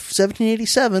of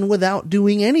 1787 without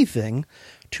doing anything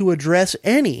to address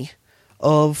any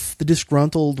of the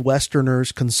disgruntled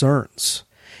Westerners' concerns.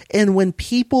 And when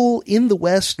people in the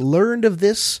West learned of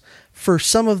this, for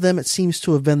some of them it seems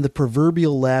to have been the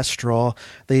proverbial last straw.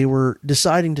 They were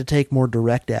deciding to take more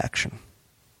direct action.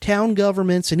 Town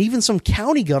governments and even some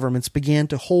county governments began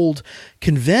to hold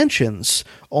conventions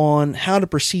on how to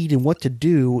proceed and what to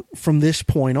do from this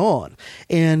point on.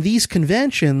 And these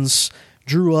conventions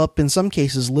drew up, in some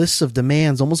cases, lists of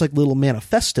demands, almost like little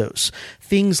manifestos.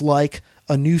 Things like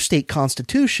a new state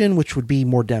constitution, which would be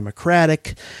more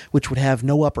democratic, which would have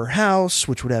no upper house,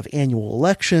 which would have annual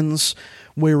elections,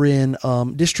 wherein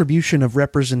distribution of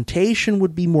representation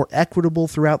would be more equitable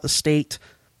throughout the state.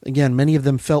 Again, many of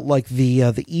them felt like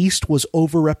the East was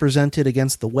overrepresented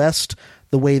against the West,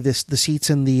 the way the seats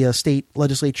in the state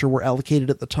legislature were allocated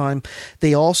at the time.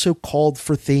 They also called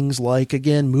for things like,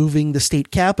 again, moving the state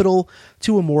capital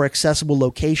to a more accessible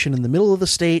location in the middle of the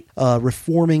state,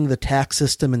 reforming the tax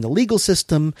system and the legal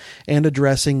system, and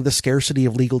addressing the scarcity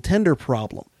of legal tender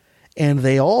problem. And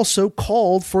they also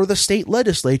called for the state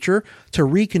legislature to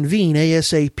reconvene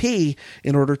ASAP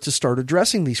in order to start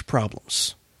addressing these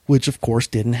problems, which of course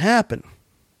didn't happen.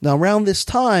 Now, around this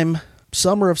time,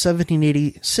 summer of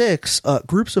 1786,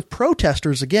 groups of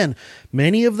protesters, again,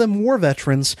 many of them war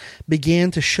veterans, began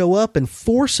to show up and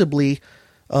forcibly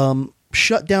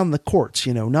shut down the courts,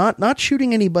 not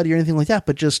shooting anybody or anything like that,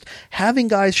 but just having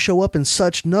guys show up in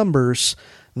such numbers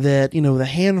that, the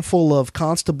handful of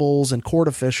constables and court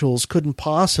officials couldn't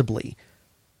possibly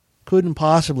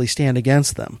stand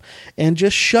against them, and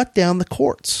just shut down the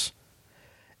courts.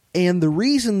 And the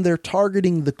reason they're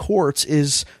targeting the courts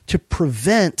is to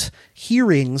prevent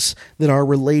hearings that are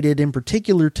related in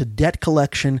particular to debt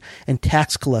collection and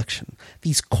tax collection.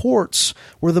 These courts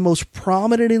were the most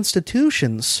prominent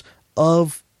institutions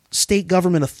of state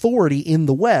government authority in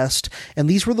the West, and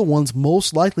these were the ones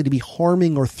most likely to be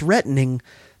harming or threatening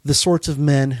the sorts of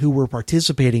men who were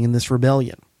participating in this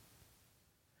rebellion.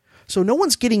 So no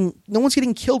one's getting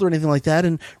killed or anything like that,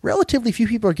 and relatively few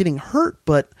people are getting hurt,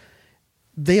 but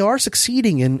they are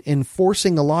succeeding in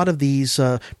forcing a lot of these,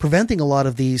 preventing a lot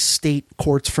of these state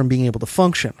courts from being able to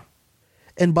function.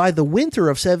 And by the winter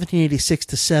of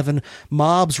 1786-7,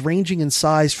 mobs ranging in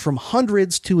size from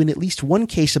hundreds to, in at least one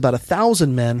case, about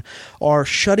 1,000 men are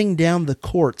shutting down the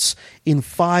courts in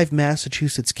 5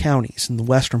 Massachusetts counties in the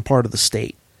western part of the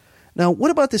state. Now,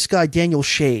 what about this guy, Daniel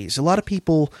Shays? A lot of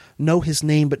people know his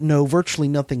name but know virtually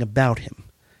nothing about him.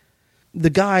 The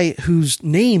guy whose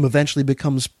name eventually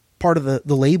becomes part of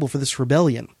the label for this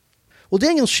rebellion. Well,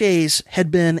 Daniel Shays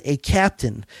had been a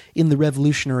captain in the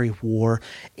Revolutionary War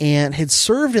and had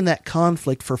served in that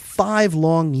conflict for 5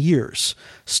 long years,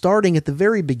 starting at the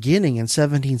very beginning in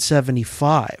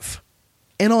 1775.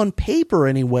 And on paper,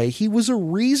 anyway, he was a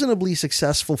reasonably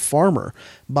successful farmer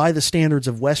by the standards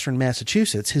of Western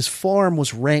Massachusetts. His farm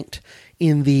was ranked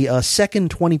in the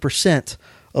second 20%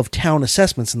 of town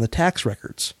assessments in the tax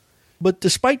records. But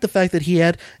despite the fact that he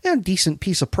had a decent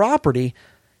piece of property,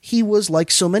 he was,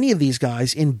 like so many of these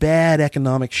guys, in bad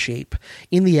economic shape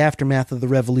in the aftermath of the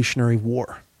Revolutionary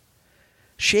War.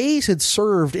 Shays had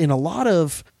served in a lot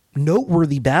of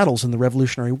noteworthy battles in the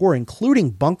Revolutionary War, including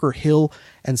Bunker Hill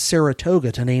and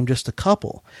Saratoga, to name just a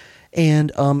couple,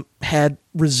 and had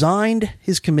resigned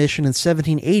his commission in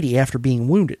 1780 after being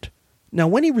wounded. Now,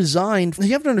 when he resigned,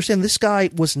 you have to understand this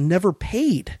guy was never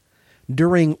paid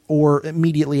during or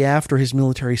immediately after his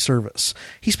military service.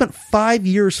 He spent 5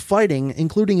 years fighting,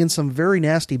 including in some very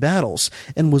nasty battles,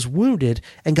 and was wounded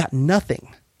and got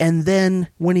nothing. And then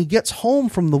when he gets home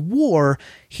from the war,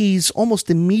 he's almost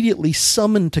immediately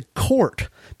summoned to court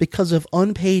because of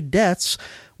unpaid debts,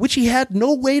 which he had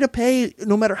no way to pay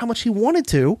no matter how much he wanted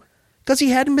to, because he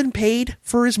hadn't been paid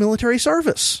for his military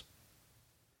service.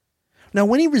 Now,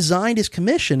 when he resigned his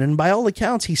commission, and by all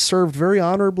accounts he served very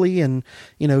honorably and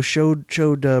showed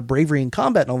bravery in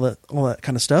combat and all that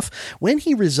kind of stuff, when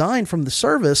he resigned from the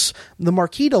service, the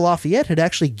Marquis de Lafayette had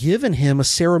actually given him a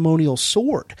ceremonial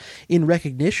sword in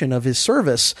recognition of his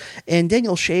service, and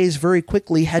Daniel Shays very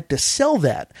quickly had to sell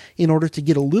that in order to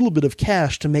get a little bit of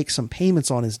cash to make some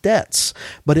payments on his debts.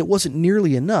 But it wasn't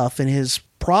nearly enough, and his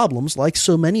problems, like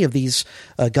so many of these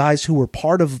guys who were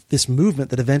part of this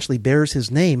movement that eventually bears his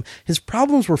name, his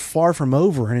problems were far from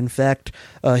over, and in fact,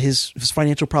 his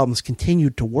financial problems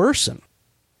continued to worsen.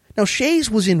 Now,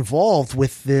 Shays was involved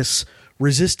with this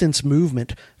resistance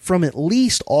movement from at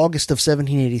least August of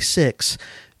 1786,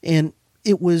 and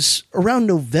it was around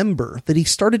November that he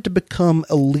started to become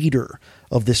a leader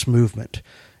of this movement.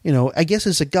 I guess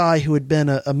as a guy who had been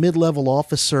a mid-level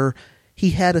officer,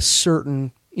 he had a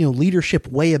certain leadership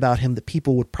way about him that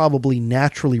people would probably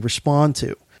naturally respond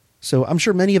to. So I'm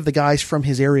sure many of the guys from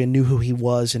his area knew who he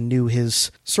was and knew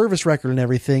his service record and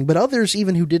everything, but others,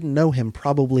 even who didn't know him,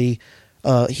 probably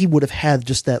he would have had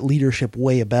just that leadership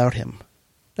way about him.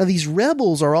 Now, these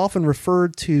rebels are often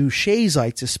referred to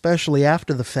Shaysites, especially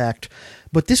after the fact,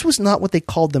 but this was not what they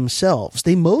called themselves.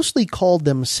 They mostly called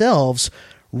themselves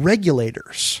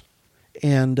regulators,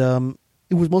 and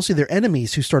it was mostly their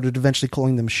enemies who started eventually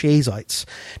calling them Shaysites.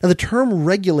 Now, the term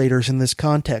regulators in this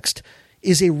context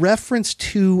is a reference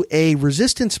to a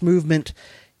resistance movement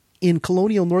in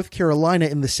colonial North Carolina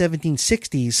in the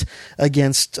 1760s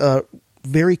against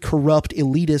very corrupt,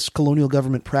 elitist colonial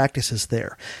government practices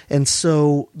there. And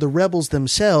so the rebels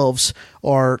themselves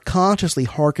are consciously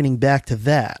hearkening back to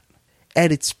that.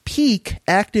 At its peak,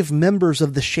 active members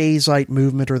of the Shaysite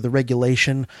movement or the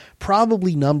regulation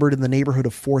probably numbered in the neighborhood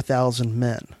of 4,000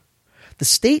 men. The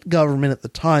state government at the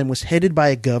time was headed by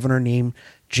a governor named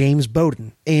James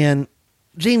Bowdoin, and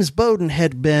James Bowdoin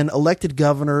had been elected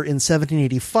governor in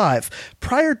 1785.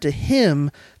 Prior to him,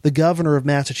 the governor of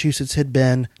Massachusetts had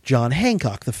been John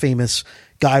Hancock, the famous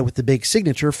guy with the big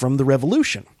signature from the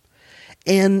Revolution.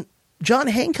 And John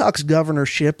Hancock's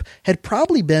governorship had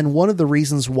probably been one of the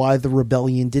reasons why the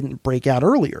rebellion didn't break out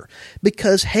earlier,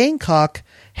 because Hancock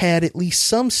had at least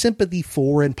some sympathy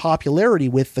for and popularity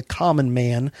with the common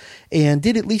man, and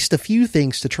did at least a few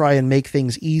things to try and make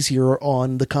things easier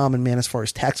on the common man as far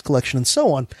as tax collection and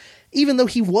so on. Even though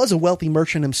he was a wealthy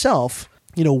merchant himself,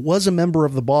 was a member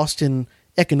of the Boston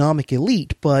economic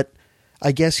elite, but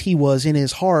I guess he was in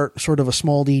his heart sort of a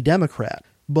small d Democrat.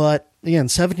 But again,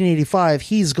 1785,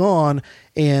 he's gone,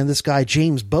 and this guy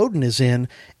James Bowdoin is in,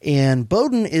 and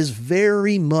Bowdoin is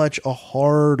very much a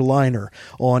hardliner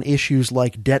on issues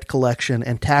like debt collection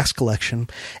and tax collection,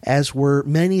 as were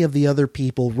many of the other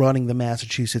people running the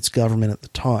Massachusetts government at the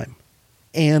time.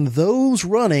 And those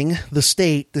running the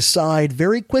state decide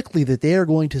very quickly that they are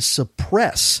going to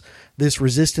suppress this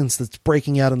resistance that's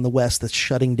breaking out in the West that's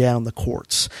shutting down the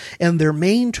courts. And their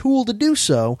main tool to do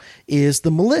so is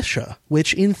the militia,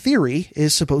 which in theory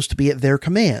is supposed to be at their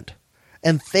command.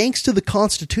 And thanks to the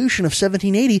Constitution of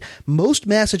 1780, most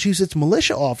Massachusetts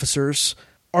militia officers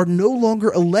are no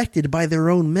longer elected by their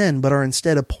own men, but are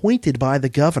instead appointed by the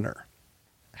governor.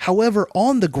 However,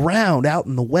 on the ground out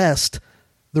in the West,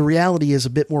 the reality is a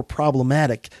bit more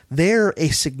problematic. There, a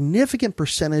significant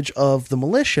percentage of the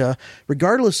militia,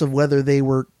 regardless of whether they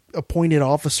were appointed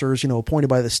officers, appointed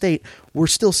by the state, were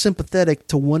still sympathetic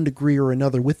to one degree or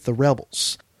another with the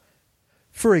rebels.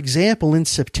 For example, in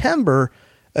September,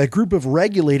 a group of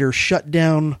regulators shut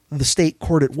down the state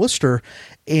court at Worcester,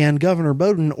 and Governor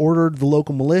Bowdoin ordered the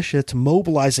local militia to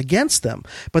mobilize against them,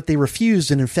 but they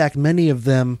refused, and in fact, many of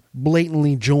them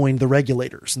blatantly joined the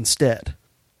regulators instead.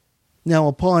 Now,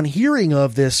 upon hearing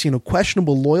of this,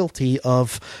 questionable loyalty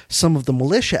of some of the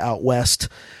militia out west,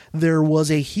 there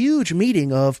was a huge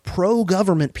meeting of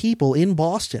pro-government people in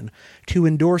Boston to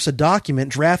endorse a document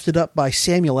drafted up by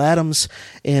Samuel Adams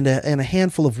and a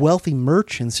handful of wealthy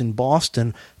merchants in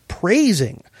Boston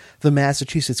praising the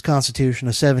Massachusetts Constitution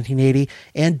of 1780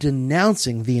 and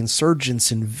denouncing the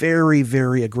insurgents in very,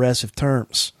 very aggressive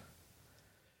terms.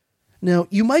 Now,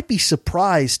 you might be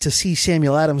surprised to see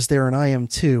Samuel Adams there, and I am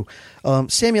too.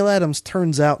 Samuel Adams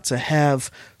turns out to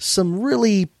have some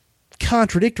really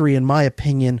contradictory, in my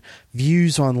opinion,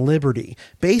 views on liberty.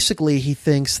 Basically, he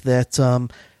thinks that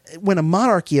when a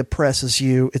monarchy oppresses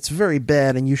you, it's very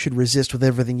bad and you should resist with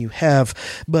everything you have.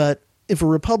 But if a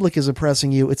republic is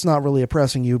oppressing you, it's not really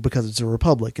oppressing you because it's a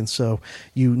republic, and so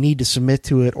you need to submit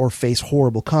to it or face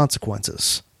horrible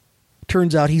consequences.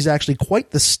 Turns out he's actually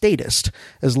quite the statist,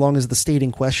 as long as the state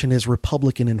in question is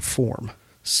Republican in form.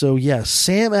 So yes,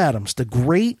 Sam Adams, the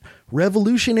great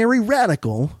revolutionary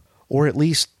radical, or at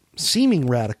least seeming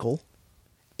radical,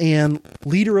 and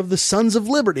leader of the Sons of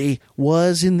Liberty,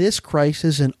 was in this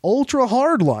crisis an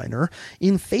ultra-hardliner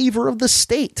in favor of the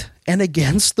state and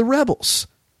against the rebels.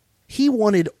 He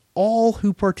wanted all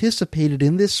who participated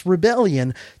in this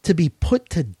rebellion to be put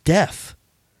to death.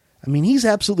 I mean, he's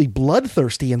absolutely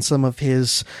bloodthirsty in some of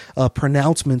his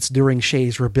pronouncements during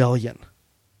Shays' rebellion.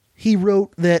 He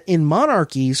wrote that in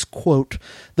monarchies, quote,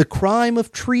 "the crime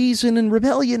of treason and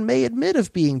rebellion may admit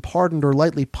of being pardoned or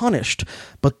lightly punished,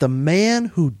 but the man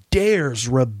who dares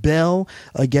rebel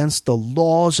against the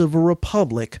laws of a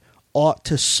republic ought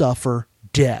to suffer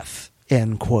death,"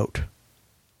 end quote.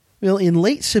 Well, in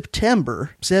late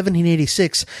September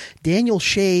 1786, Daniel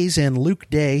Shays and Luke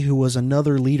Day, who was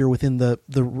another leader within the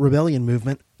rebellion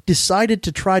movement, decided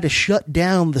to try to shut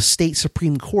down the state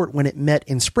Supreme Court when it met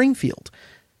in Springfield.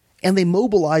 And they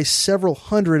mobilized several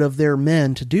hundred of their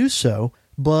men to do so,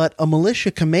 but a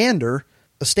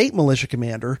state militia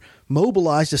commander,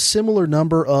 mobilized a similar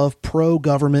number of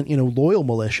pro-government, loyal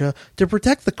militia to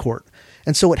protect the court.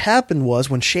 And so what happened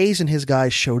was, when Shays and his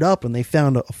guys showed up and they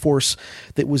found a force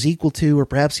that was equal to, or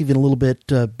perhaps even a little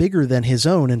bit bigger than his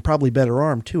own, and probably better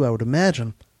armed too, I would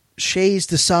imagine, Shays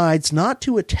decides not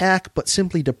to attack, but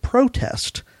simply to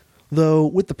protest. Though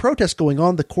with the protest going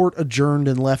on, the court adjourned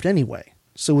and left anyway.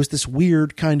 So it was this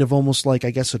weird kind of almost like,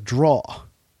 I guess, a draw.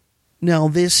 Now,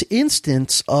 this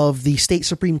instance of the state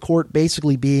Supreme Court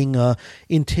basically being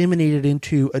intimidated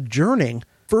into adjourning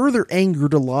further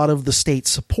angered a lot of the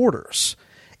state's supporters.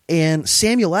 And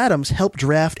Samuel Adams helped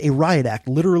draft a riot act,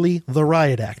 literally the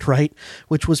riot act, right?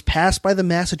 Which was passed by the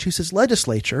Massachusetts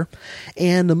legislature.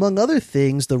 And among other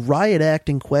things, the riot act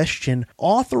in question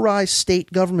authorized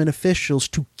state government officials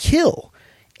to kill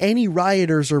any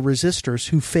rioters or resistors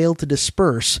who failed to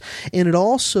disperse. And it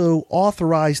also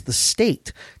authorized the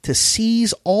state to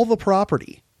seize all the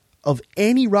property of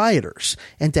any rioters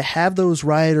and to have those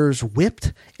rioters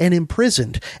whipped and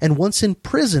imprisoned, and once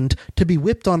imprisoned, to be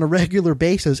whipped on a regular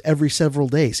basis every several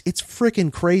days. It's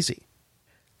freaking crazy.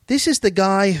 This is the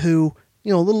guy who,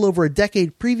 a little over a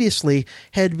decade previously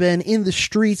had been in the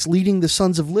streets leading the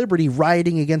Sons of Liberty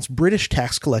rioting against British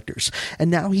tax collectors.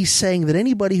 And now he's saying that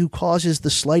anybody who causes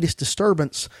the slightest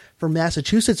disturbance for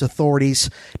Massachusetts authorities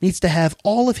needs to have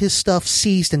all of his stuff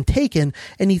seized and taken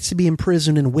and needs to be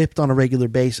imprisoned and whipped on a regular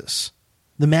basis.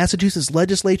 The Massachusetts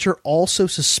legislature also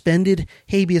suspended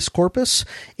habeas corpus,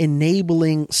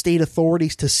 enabling state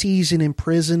authorities to seize and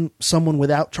imprison someone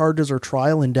without charges or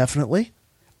trial indefinitely.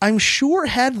 I'm sure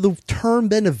had the term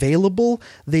been available,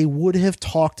 they would have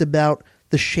talked about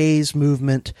the Shays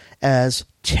movement as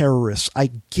terrorists. I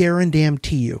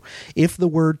guarantee you, if the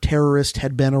word terrorist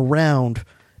had been around,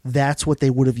 that's what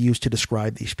they would have used to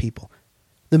describe these people.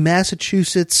 The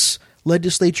Massachusetts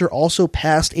legislature also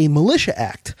passed a militia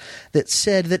act that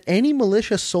said that any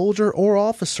militia soldier or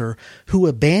officer who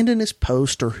abandoned his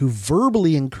post or who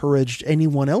verbally encouraged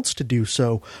anyone else to do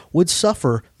so would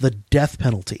suffer the death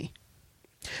penalty.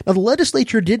 Now, the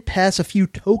legislature did pass a few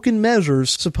token measures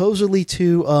supposedly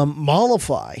to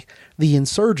mollify the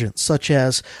insurgents, such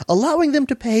as allowing them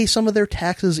to pay some of their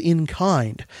taxes in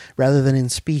kind rather than in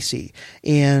specie,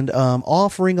 and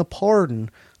offering a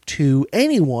pardon to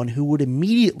anyone who would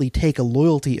immediately take a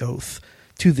loyalty oath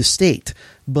to the state.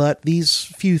 But these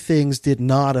few things did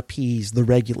not appease the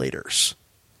regulators.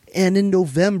 And in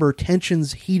November,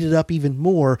 tensions heated up even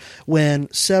more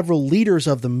when several leaders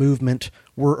of the movement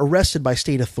were arrested by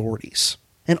state authorities.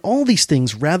 And all these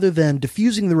things, rather than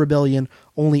diffusing the rebellion,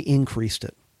 only increased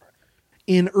it.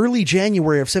 In early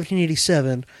January of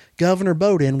 1787, Governor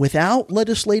Bowdoin, without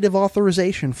legislative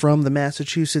authorization from the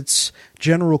Massachusetts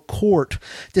General Court,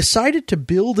 decided to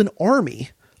build an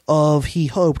army of, he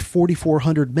hoped,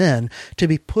 4,400 men to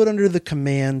be put under the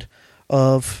command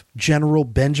of General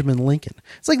Benjamin Lincoln.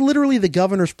 It's like literally the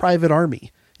governor's private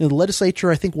army. The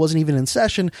legislature, I think, wasn't even in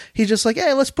session. He's just like,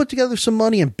 hey, let's put together some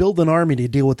money and build an army to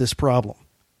deal with this problem.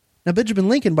 Now, Benjamin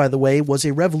Lincoln, by the way, was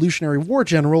a Revolutionary War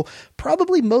general,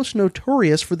 probably most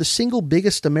notorious for the single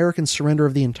biggest American surrender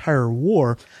of the entire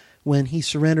war, when he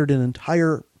surrendered an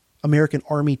entire American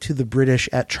army to the British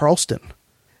at Charleston.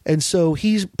 And so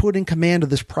he's put in command of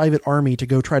this private army to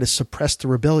go try to suppress the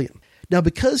rebellion. Now,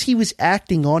 because he was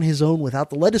acting on his own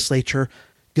without the legislature,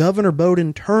 Governor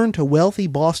Bowdoin turned to wealthy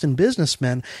Boston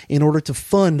businessmen in order to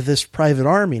fund this private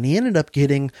army, and he ended up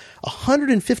getting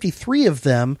 153 of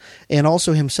them, and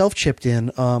also himself chipped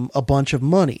in a bunch of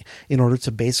money in order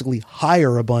to basically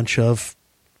hire a bunch of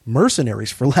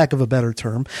mercenaries, for lack of a better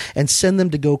term, and send them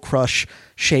to go crush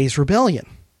Shays' rebellion.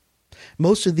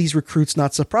 Most of these recruits,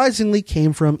 not surprisingly,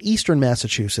 came from eastern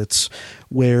Massachusetts,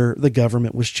 where the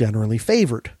government was generally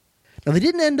favored. Now, they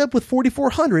didn't end up with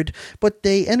 4,400, but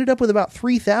they ended up with about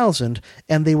 3,000,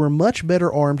 and they were much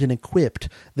better armed and equipped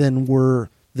than were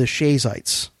the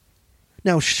Shaysites.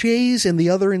 Now, Shays and the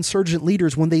other insurgent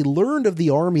leaders, when they learned of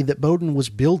the army that Bowdoin was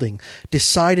building,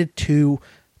 decided to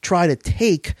try to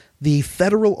take the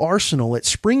federal arsenal at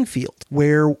Springfield,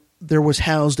 where there was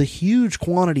housed a huge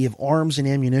quantity of arms and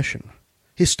ammunition.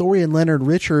 Historian Leonard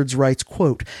Richards writes,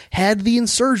 quote, "Had the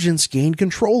insurgents gained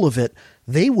control of it,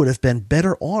 they would have been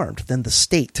better armed than the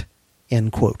state,"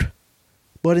 end quote.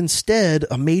 But instead,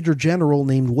 a major general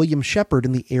named William Shepard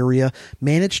in the area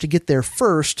managed to get there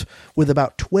first with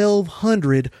about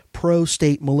 1,200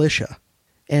 pro-state militia.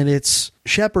 And it's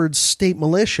Shepard's state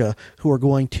militia who are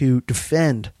going to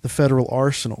defend the federal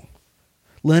arsenal.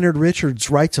 Leonard Richards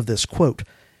writes of this, quote,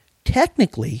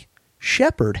 "Technically,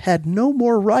 Shepard had no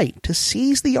more right to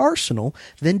seize the arsenal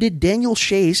than did Daniel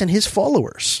Shays and his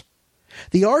followers.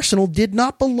 The arsenal did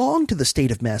not belong to the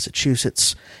state of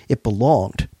Massachusetts. It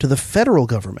belonged to the federal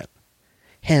government.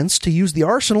 Hence, to use the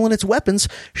arsenal and its weapons,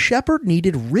 Shepard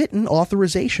needed written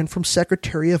authorization from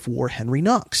Secretary of War Henry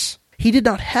Knox. He did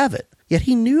not have it, yet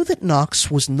he knew that Knox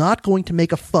was not going to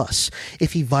make a fuss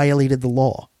if he violated the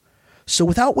law. So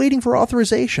without waiting for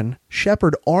authorization,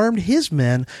 Shepard armed his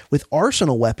men with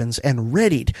arsenal weapons and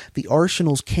readied the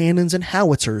arsenal's cannons and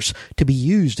howitzers to be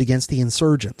used against the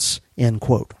insurgents," end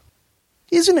quote.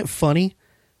 Isn't it funny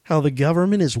how the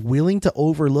government is willing to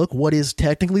overlook what is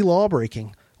technically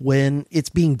lawbreaking when it's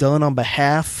being done on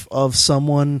behalf of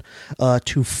someone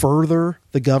to further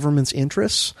the government's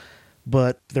interests,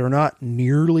 but they're not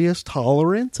nearly as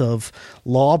tolerant of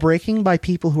law breaking by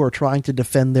people who are trying to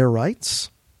defend their rights.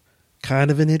 Kind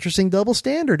of an interesting double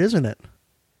standard, isn't it?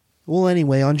 Well,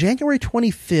 anyway, on January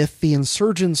 25th, the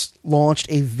insurgents launched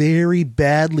a very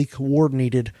badly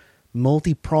coordinated,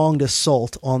 multi-pronged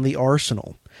assault on the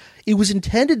arsenal. It was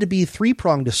intended to be a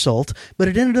three-pronged assault, but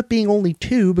it ended up being only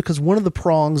two because one of the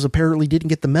prongs apparently didn't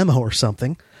get the memo or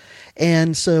something.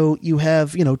 And so you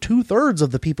have, 2/3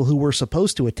 of the people who were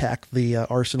supposed to attack the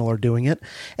arsenal are doing it,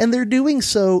 and they're doing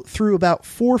so through about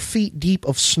 4 feet deep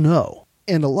of snow.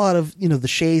 And a lot of, the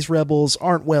Shays rebels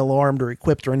aren't well armed or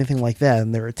equipped or anything like that,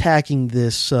 and they're attacking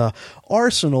this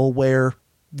arsenal where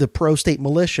the pro-state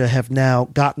militia have now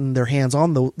gotten their hands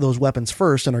on those weapons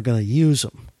first and are going to use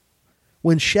them.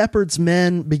 When Shepard's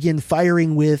men begin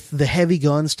firing with the heavy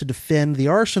guns to defend the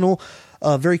arsenal,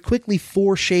 very quickly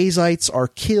 4 Shaysites are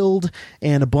killed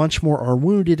and a bunch more are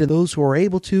wounded, and those who are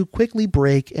able to quickly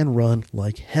break and run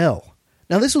like hell.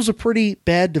 Now, this was a pretty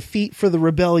bad defeat for the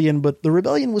rebellion, but the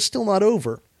rebellion was still not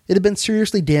over. It had been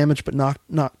seriously damaged, but not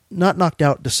knocked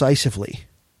out decisively.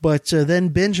 But then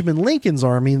Benjamin Lincoln's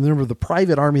army, remember the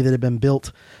private army that had been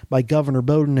built by Governor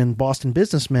Bowdoin and Boston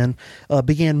businessmen,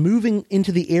 began moving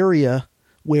into the area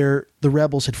where the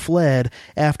rebels had fled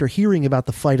after hearing about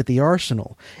the fight at the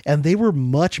arsenal. And they were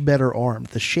much better armed.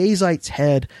 The Shaysites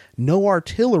had no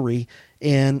artillery,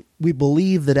 and we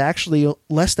believe that actually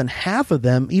less than half of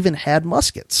them even had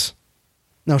muskets.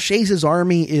 Now, Shays'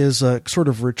 army is sort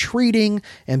of retreating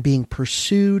and being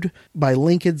pursued by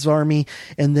Lincoln's army,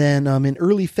 and then in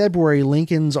early February,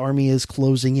 Lincoln's army is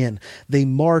closing in. They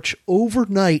march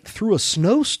overnight through a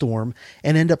snowstorm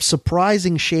and end up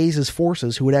surprising Shays'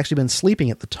 forces, who had actually been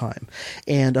sleeping at the time.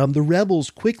 And the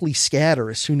rebels quickly scatter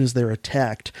as soon as they're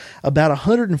attacked. About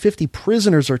 150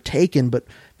 prisoners are taken, but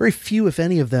very few, if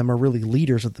any of them, are really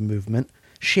leaders of the movement.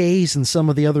 Shays and some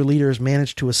of the other leaders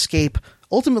managed to escape,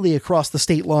 ultimately across the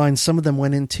state lines. Some of them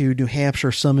went into New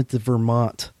Hampshire, some into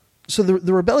Vermont. So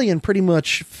the rebellion pretty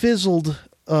much fizzled,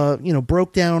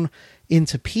 broke down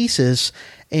into pieces,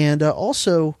 and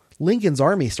also Lincoln's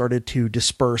army started to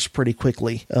disperse pretty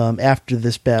quickly after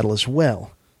this battle as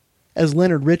well. As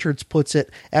Leonard Richards puts it,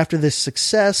 after this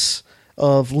success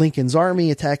of Lincoln's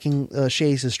army attacking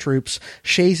Shays' troops,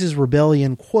 Shays'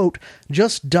 rebellion, quote,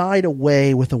 just died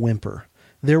away with a whimper.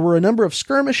 There were a number of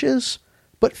skirmishes,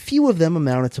 but few of them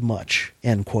amounted to much,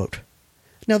 end quote.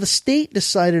 Now, the state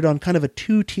decided on kind of a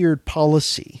two-tiered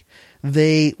policy.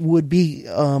 They would be,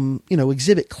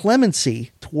 exhibit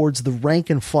clemency towards the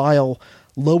rank-and-file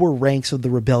lower ranks of the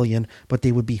rebellion, but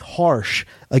they would be harsh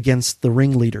against the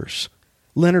ringleaders.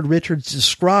 Leonard Richards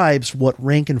describes what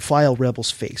rank-and-file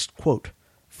rebels faced, quote,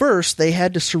 first, they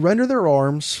had to surrender their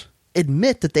arms,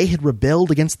 admit that they had rebelled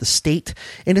against the state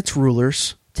and its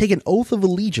rulers, take an oath of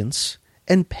allegiance,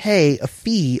 and pay a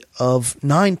fee of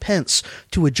 9 pence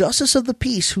to a justice of the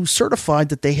peace who certified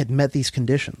that they had met these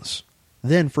conditions.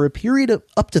 Then, for a period of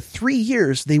up to 3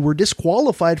 years, they were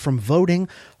disqualified from voting,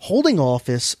 holding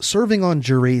office, serving on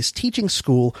juries, teaching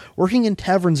school, working in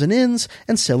taverns and inns,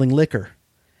 and selling liquor.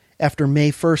 After May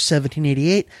 1st,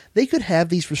 1788, they could have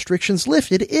these restrictions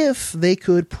lifted if they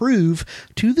could prove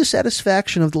to the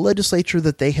satisfaction of the legislature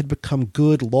that they had become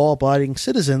good, law-abiding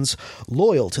citizens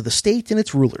loyal to the state and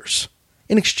its rulers.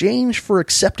 In exchange for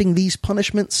accepting these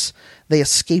punishments, they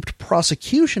escaped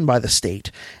prosecution by the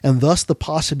state, and thus the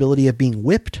possibility of being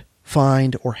whipped,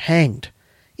 fined, or hanged.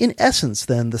 In essence,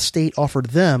 then, the state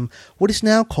offered them what is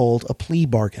now called a plea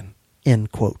bargain,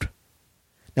 end quote.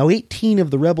 Now, 18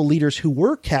 of the rebel leaders who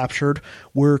were captured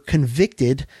were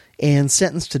convicted and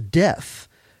sentenced to death,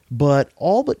 but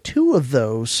all but 2 of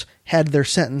those had their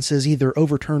sentences either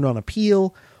overturned on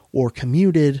appeal or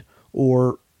commuted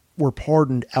or were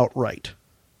pardoned outright.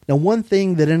 Now, one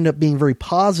thing that ended up being very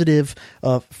positive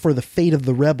for the fate of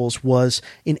the rebels was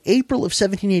in April of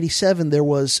 1787, there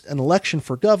was an election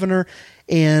for governor,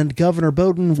 and Governor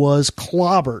Bowdoin was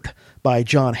clobbered by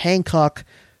John Hancock,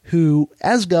 who,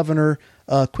 as governor,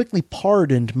 quickly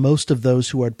pardoned most of those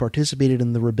who had participated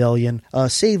in the rebellion,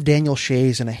 save Daniel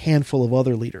Shays and a handful of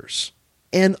other leaders.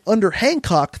 And under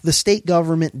Hancock, the state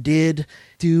government did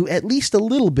do at least a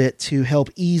little bit to help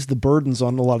ease the burdens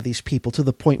on a lot of these people to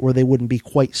the point where they wouldn't be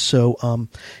quite so,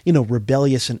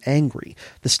 rebellious and angry.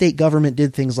 The state government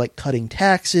did things like cutting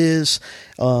taxes,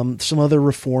 some other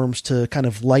reforms to kind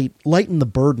of lighten the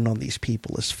burden on these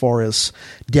people as far as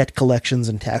debt collections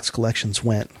and tax collections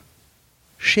went.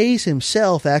 Shays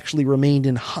himself actually remained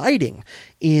in hiding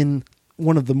in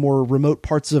one of the more remote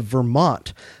parts of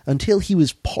Vermont until he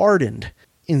was pardoned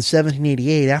in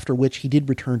 1788, after which he did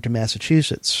return to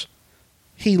Massachusetts.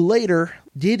 He later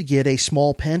did get a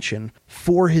small pension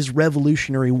for his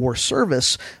Revolutionary War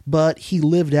service, but he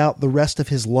lived out the rest of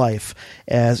his life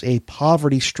as a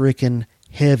poverty-stricken,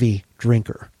 heavy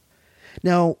drinker.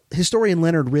 Now, historian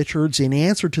Leonard Richards, in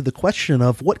answer to the question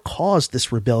of what caused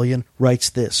this rebellion, writes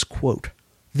this, quote,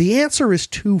 "The answer is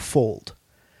twofold: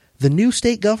 the new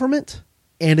state government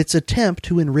and its attempt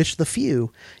to enrich the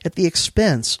few at the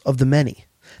expense of the many.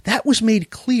 That was made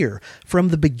clear from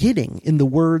the beginning in the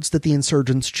words that the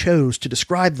insurgents chose to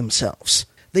describe themselves.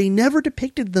 They never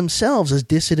depicted themselves as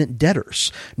dissident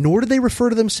debtors, nor did they refer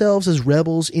to themselves as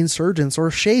rebels, insurgents, or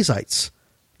Shaysites.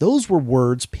 Those were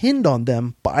words pinned on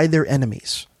them by their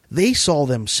enemies. They saw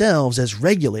themselves as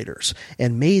regulators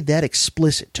and made that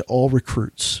explicit to all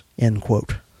recruits." End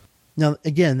quote. Now,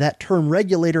 again, that term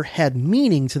regulator had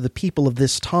meaning to the people of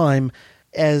this time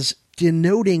as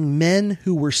denoting men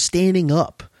who were standing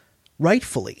up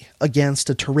rightfully against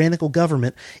a tyrannical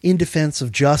government in defense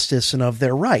of justice and of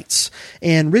their rights.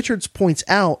 And Richards points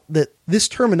out that this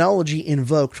terminology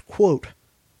invoked, quote,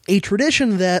 "a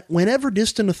tradition that whenever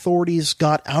distant authorities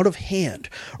got out of hand,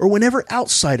 or whenever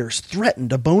outsiders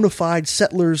threatened a bona fide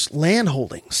settler's land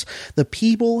holdings, the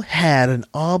people had an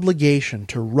obligation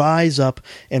to rise up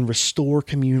and restore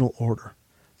communal order.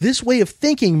 This way of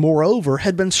thinking, moreover,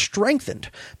 had been strengthened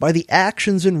by the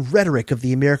actions and rhetoric of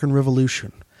the American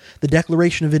Revolution. The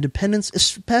Declaration of Independence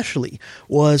especially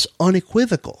was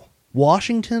unequivocal.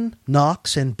 Washington,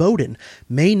 Knox, and Bowdoin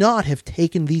may not have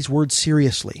taken these words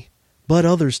seriously, but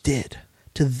others did.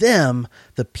 To them,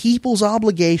 the people's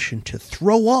obligation to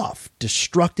throw off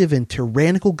destructive and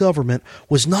tyrannical government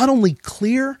was not only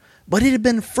clear, but it had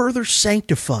been further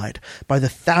sanctified by the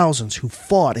thousands who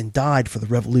fought and died for the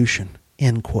Revolution."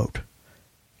 End quote.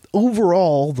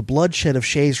 Overall, the bloodshed of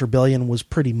Shays' rebellion was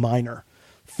pretty minor.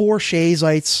 4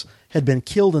 Shaysites had been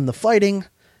killed in the fighting,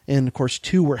 and of course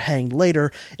 2 were hanged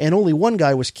later, and only 1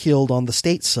 guy was killed on the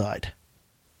state side.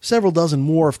 Several dozen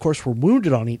more, of course, were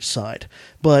wounded on each side,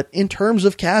 but in terms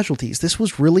of casualties, this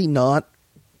was really not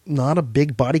a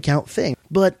big body count thing.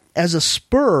 But as a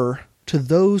spur to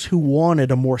those who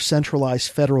wanted a more centralized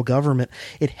federal government,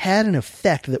 it had an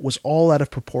effect that was all out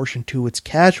of proportion to its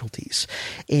casualties.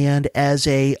 And as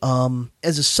a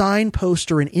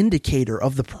signpost or an indicator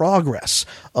of the progress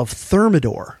of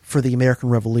Thermidor for the American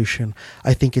Revolution,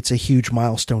 I think it's a huge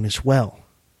milestone as well.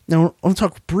 Now, I want to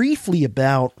talk briefly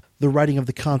about the writing of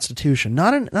the Constitution.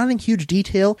 Not in huge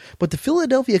detail, but the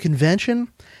Philadelphia Convention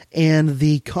and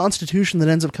the Constitution that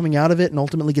ends up coming out of it and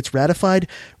ultimately gets ratified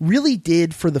really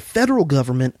did for the federal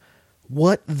government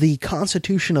what the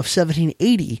Constitution of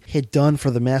 1780 had done for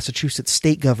the Massachusetts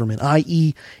state government,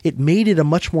 i.e., it made it a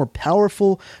much more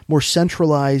powerful, more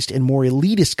centralized, and more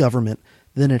elitist government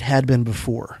than it had been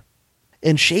before.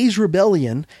 And Shays'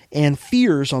 rebellion and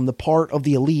fears on the part of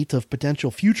the elite of potential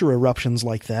future eruptions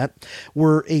like that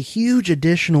were a huge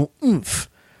additional oomph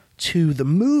to the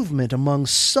movement among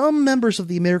some members of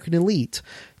the American elite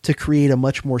to create a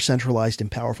much more centralized and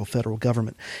powerful federal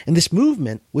government. And this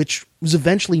movement, which was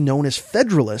eventually known as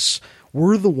Federalists,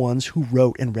 were the ones who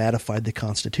wrote and ratified the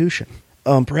Constitution.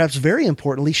 Perhaps very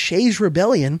importantly, Shays'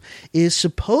 rebellion is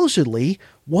supposedly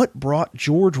what brought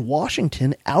George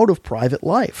Washington out of private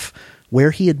life,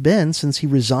 where he had been since he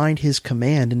resigned his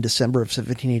command in December of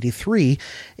 1783,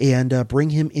 and bring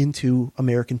him into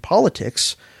American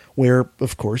politics, where,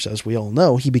 of course, as we all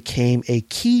know, he became a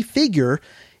key figure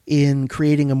in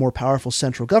creating a more powerful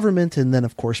central government, and then,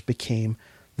 of course, became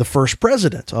the first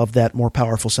president of that more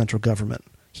powerful central government.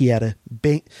 He had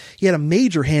a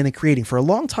major hand in creating. For a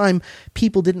long time,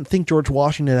 people didn't think George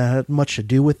Washington had much to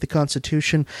do with the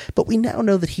Constitution, but we now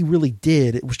know that he really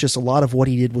did. It was just a lot of what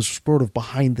he did was sort of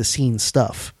behind-the-scenes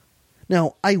stuff.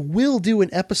 Now, I will do an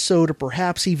episode or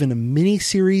perhaps even a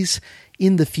mini-series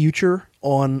in the future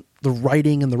on the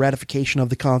writing and the ratification of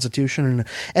the Constitution. And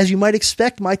as you might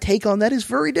expect, my take on that is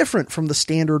very different from the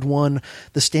standard one,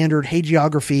 the standard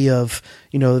hagiography of,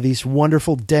 these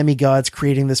wonderful demigods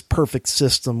creating this perfect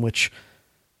system, which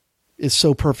is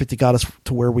so perfect it got us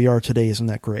to where we are today. Isn't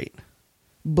that great?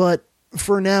 But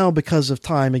for now, because of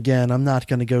time, again, I'm not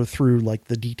going to go through like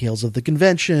the details of the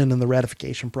convention and the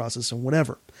ratification process and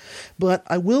whatever. But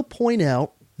I will point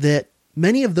out that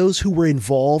many of those who were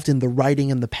involved in the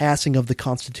writing and the passing of the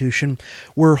Constitution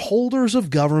were holders of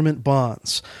government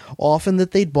bonds, often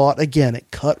that they'd bought, again, at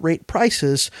cut-rate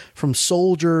prices from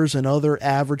soldiers and other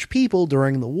average people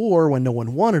during the war when no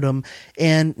one wanted them,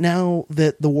 and now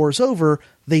that the war's over,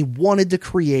 they wanted to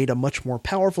create a much more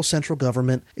powerful central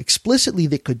government explicitly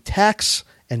that could tax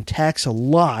and tax a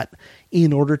lot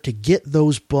in order to get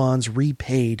those bonds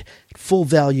repaid full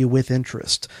value with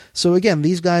interest. So again,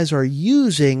 these guys are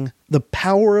using the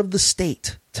power of the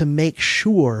state to make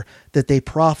sure that they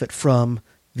profit from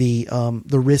the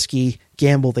risky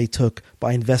gamble they took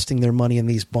by investing their money in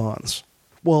these bonds.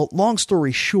 Well, long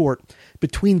story short,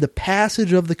 between the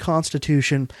passage of the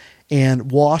Constitution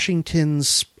and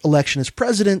Washington's election as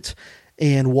president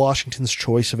and Washington's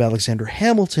choice of Alexander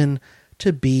Hamilton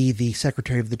to be the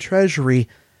Secretary of the Treasury,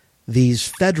 these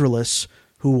Federalists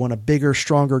who want a bigger,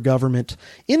 stronger government,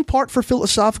 in part for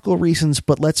philosophical reasons,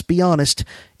 but let's be honest,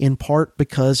 in part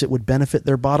because it would benefit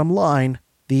their bottom line,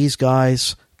 these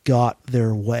guys got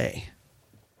their way.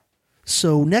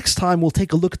 So next time we'll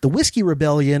take a look at the Whiskey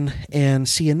Rebellion and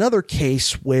see another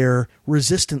case where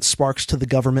resistance sparks to the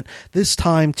government, this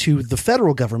time to the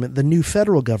federal government, the new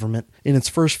federal government, in its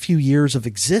first few years of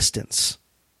existence.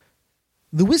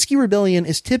 The Whiskey Rebellion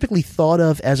is typically thought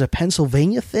of as a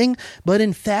Pennsylvania thing, but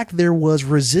in fact there was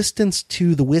resistance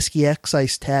to the whiskey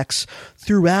excise tax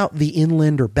throughout the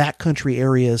inland or backcountry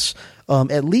areas,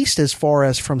 at least as far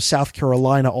as from South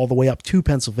Carolina all the way up to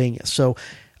Pennsylvania. So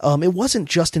it wasn't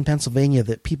just in Pennsylvania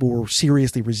that people were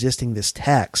seriously resisting this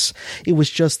tax. It was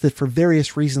just that for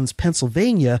various reasons,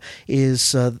 Pennsylvania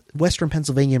is, Western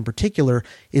Pennsylvania in particular,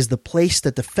 is the place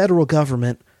that the federal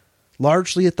government,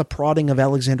 largely at the prodding of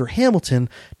Alexander Hamilton,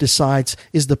 decides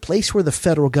is the place where the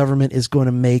federal government is going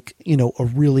to make, a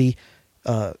really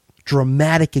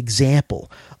dramatic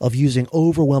example of using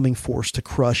overwhelming force to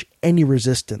crush any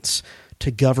resistance to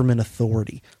government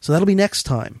authority. So that'll be next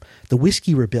time, the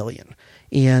Whiskey Rebellion.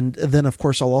 And then, of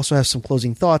course, I'll also have some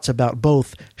closing thoughts about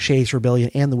both Shays'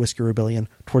 Rebellion and the Whiskey Rebellion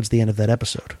towards the end of that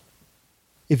episode.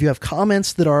 If you have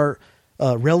comments that are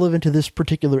relevant to this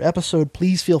particular episode,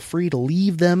 please feel free to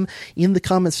leave them in the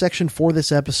comment section for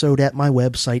this episode at my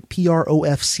website,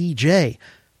 profcj.org.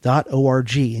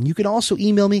 And you can also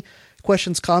email me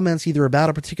questions, comments, either about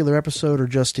a particular episode or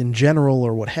just in general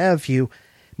or what have you.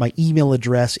 My email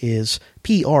address is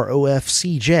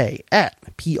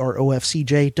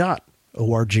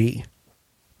profcj@profcj.org.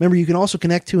 Remember, you can also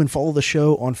connect to and follow the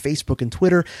show on Facebook and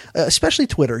Twitter, especially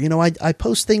Twitter. I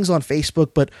post things on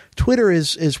Facebook, but Twitter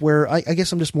is where I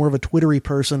guess I'm just more of a Twittery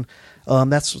person.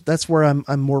 That's where I'm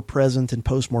more present and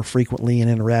post more frequently and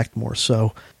interact more.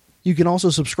 So you can also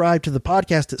subscribe to the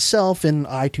podcast itself in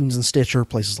iTunes and Stitcher,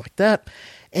 places like that.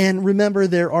 And remember,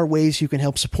 there are ways you can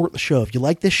help support the show. If you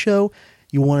like this show,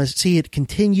 you want to see it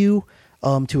continue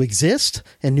to exist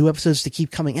and new episodes to keep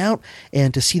coming out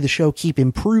and to see the show keep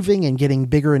improving and getting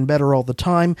bigger and better all the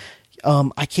time,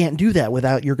 I can't do that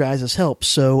without your guys' help.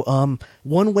 So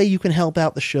one way you can help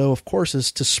out the show, of course,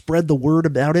 is to spread the word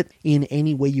about it in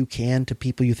any way you can to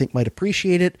people you think might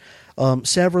appreciate it.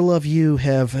 Several of you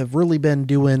have really been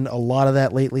doing a lot of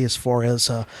that lately as far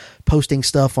as posting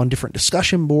stuff on different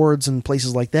discussion boards and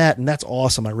places like that, and that's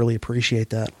awesome. I really appreciate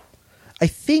that. I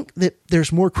think that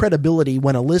there's more credibility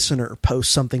when a listener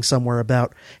posts something somewhere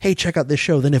about, hey, check out this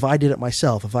show, than if I did it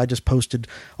myself. If I just posted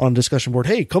on a discussion board,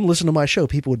 hey, come listen to my show,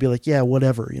 people would be like, yeah,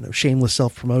 whatever, shameless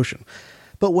self-promotion.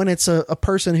 But when it's a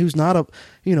person who's not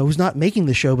who's not making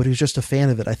the show, but who's just a fan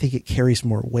of it, I think it carries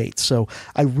more weight. So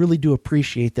I really do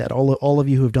appreciate that. All of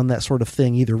you who have done that sort of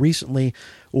thing, either recently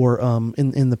or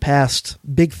in the past,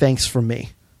 big thanks from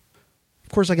me.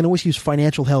 Of course, I can always use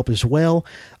financial help as well,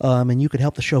 and you can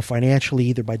help the show financially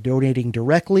either by donating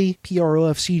directly,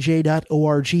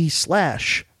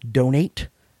 profcj.org/donate.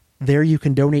 There you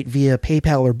can donate via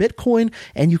PayPal or Bitcoin,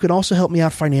 and you can also help me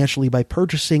out financially by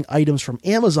purchasing items from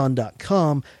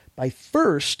Amazon.com by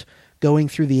first going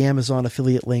through the Amazon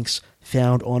affiliate links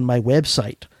found on my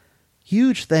website.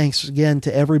 Huge thanks again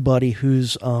to everybody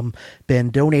who's been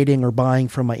donating or buying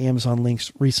from my Amazon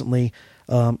links recently.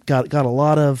 Got a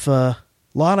lot of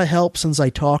help since I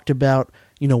talked about,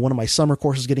 one of my summer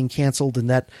courses getting canceled and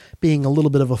that being a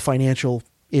little bit of a financial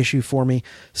issue for me.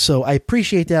 So I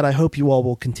appreciate that. I hope you all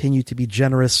will continue to be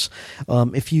generous.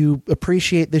 If you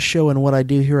appreciate this show and what I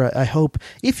do here, I hope,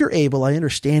 if you're able, I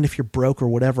understand if you're broke or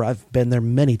whatever. I've been there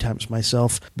many times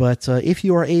myself. But if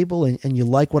you are able and you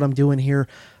like what I'm doing here,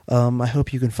 I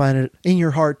hope you can find it in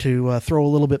your heart to throw a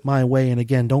little bit my way. And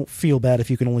again, don't feel bad if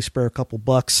you can only spare a couple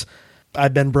bucks.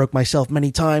 I've been broke myself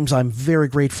many times. I'm very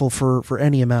grateful for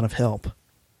any amount of help.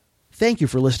 Thank you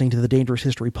for listening to the Dangerous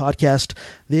History Podcast.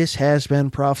 This has been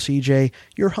Prof. CJ,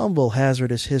 your humble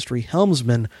hazardous history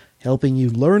helmsman, helping you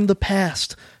learn the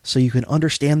past so you can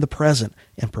understand the present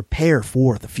and prepare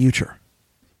for the future.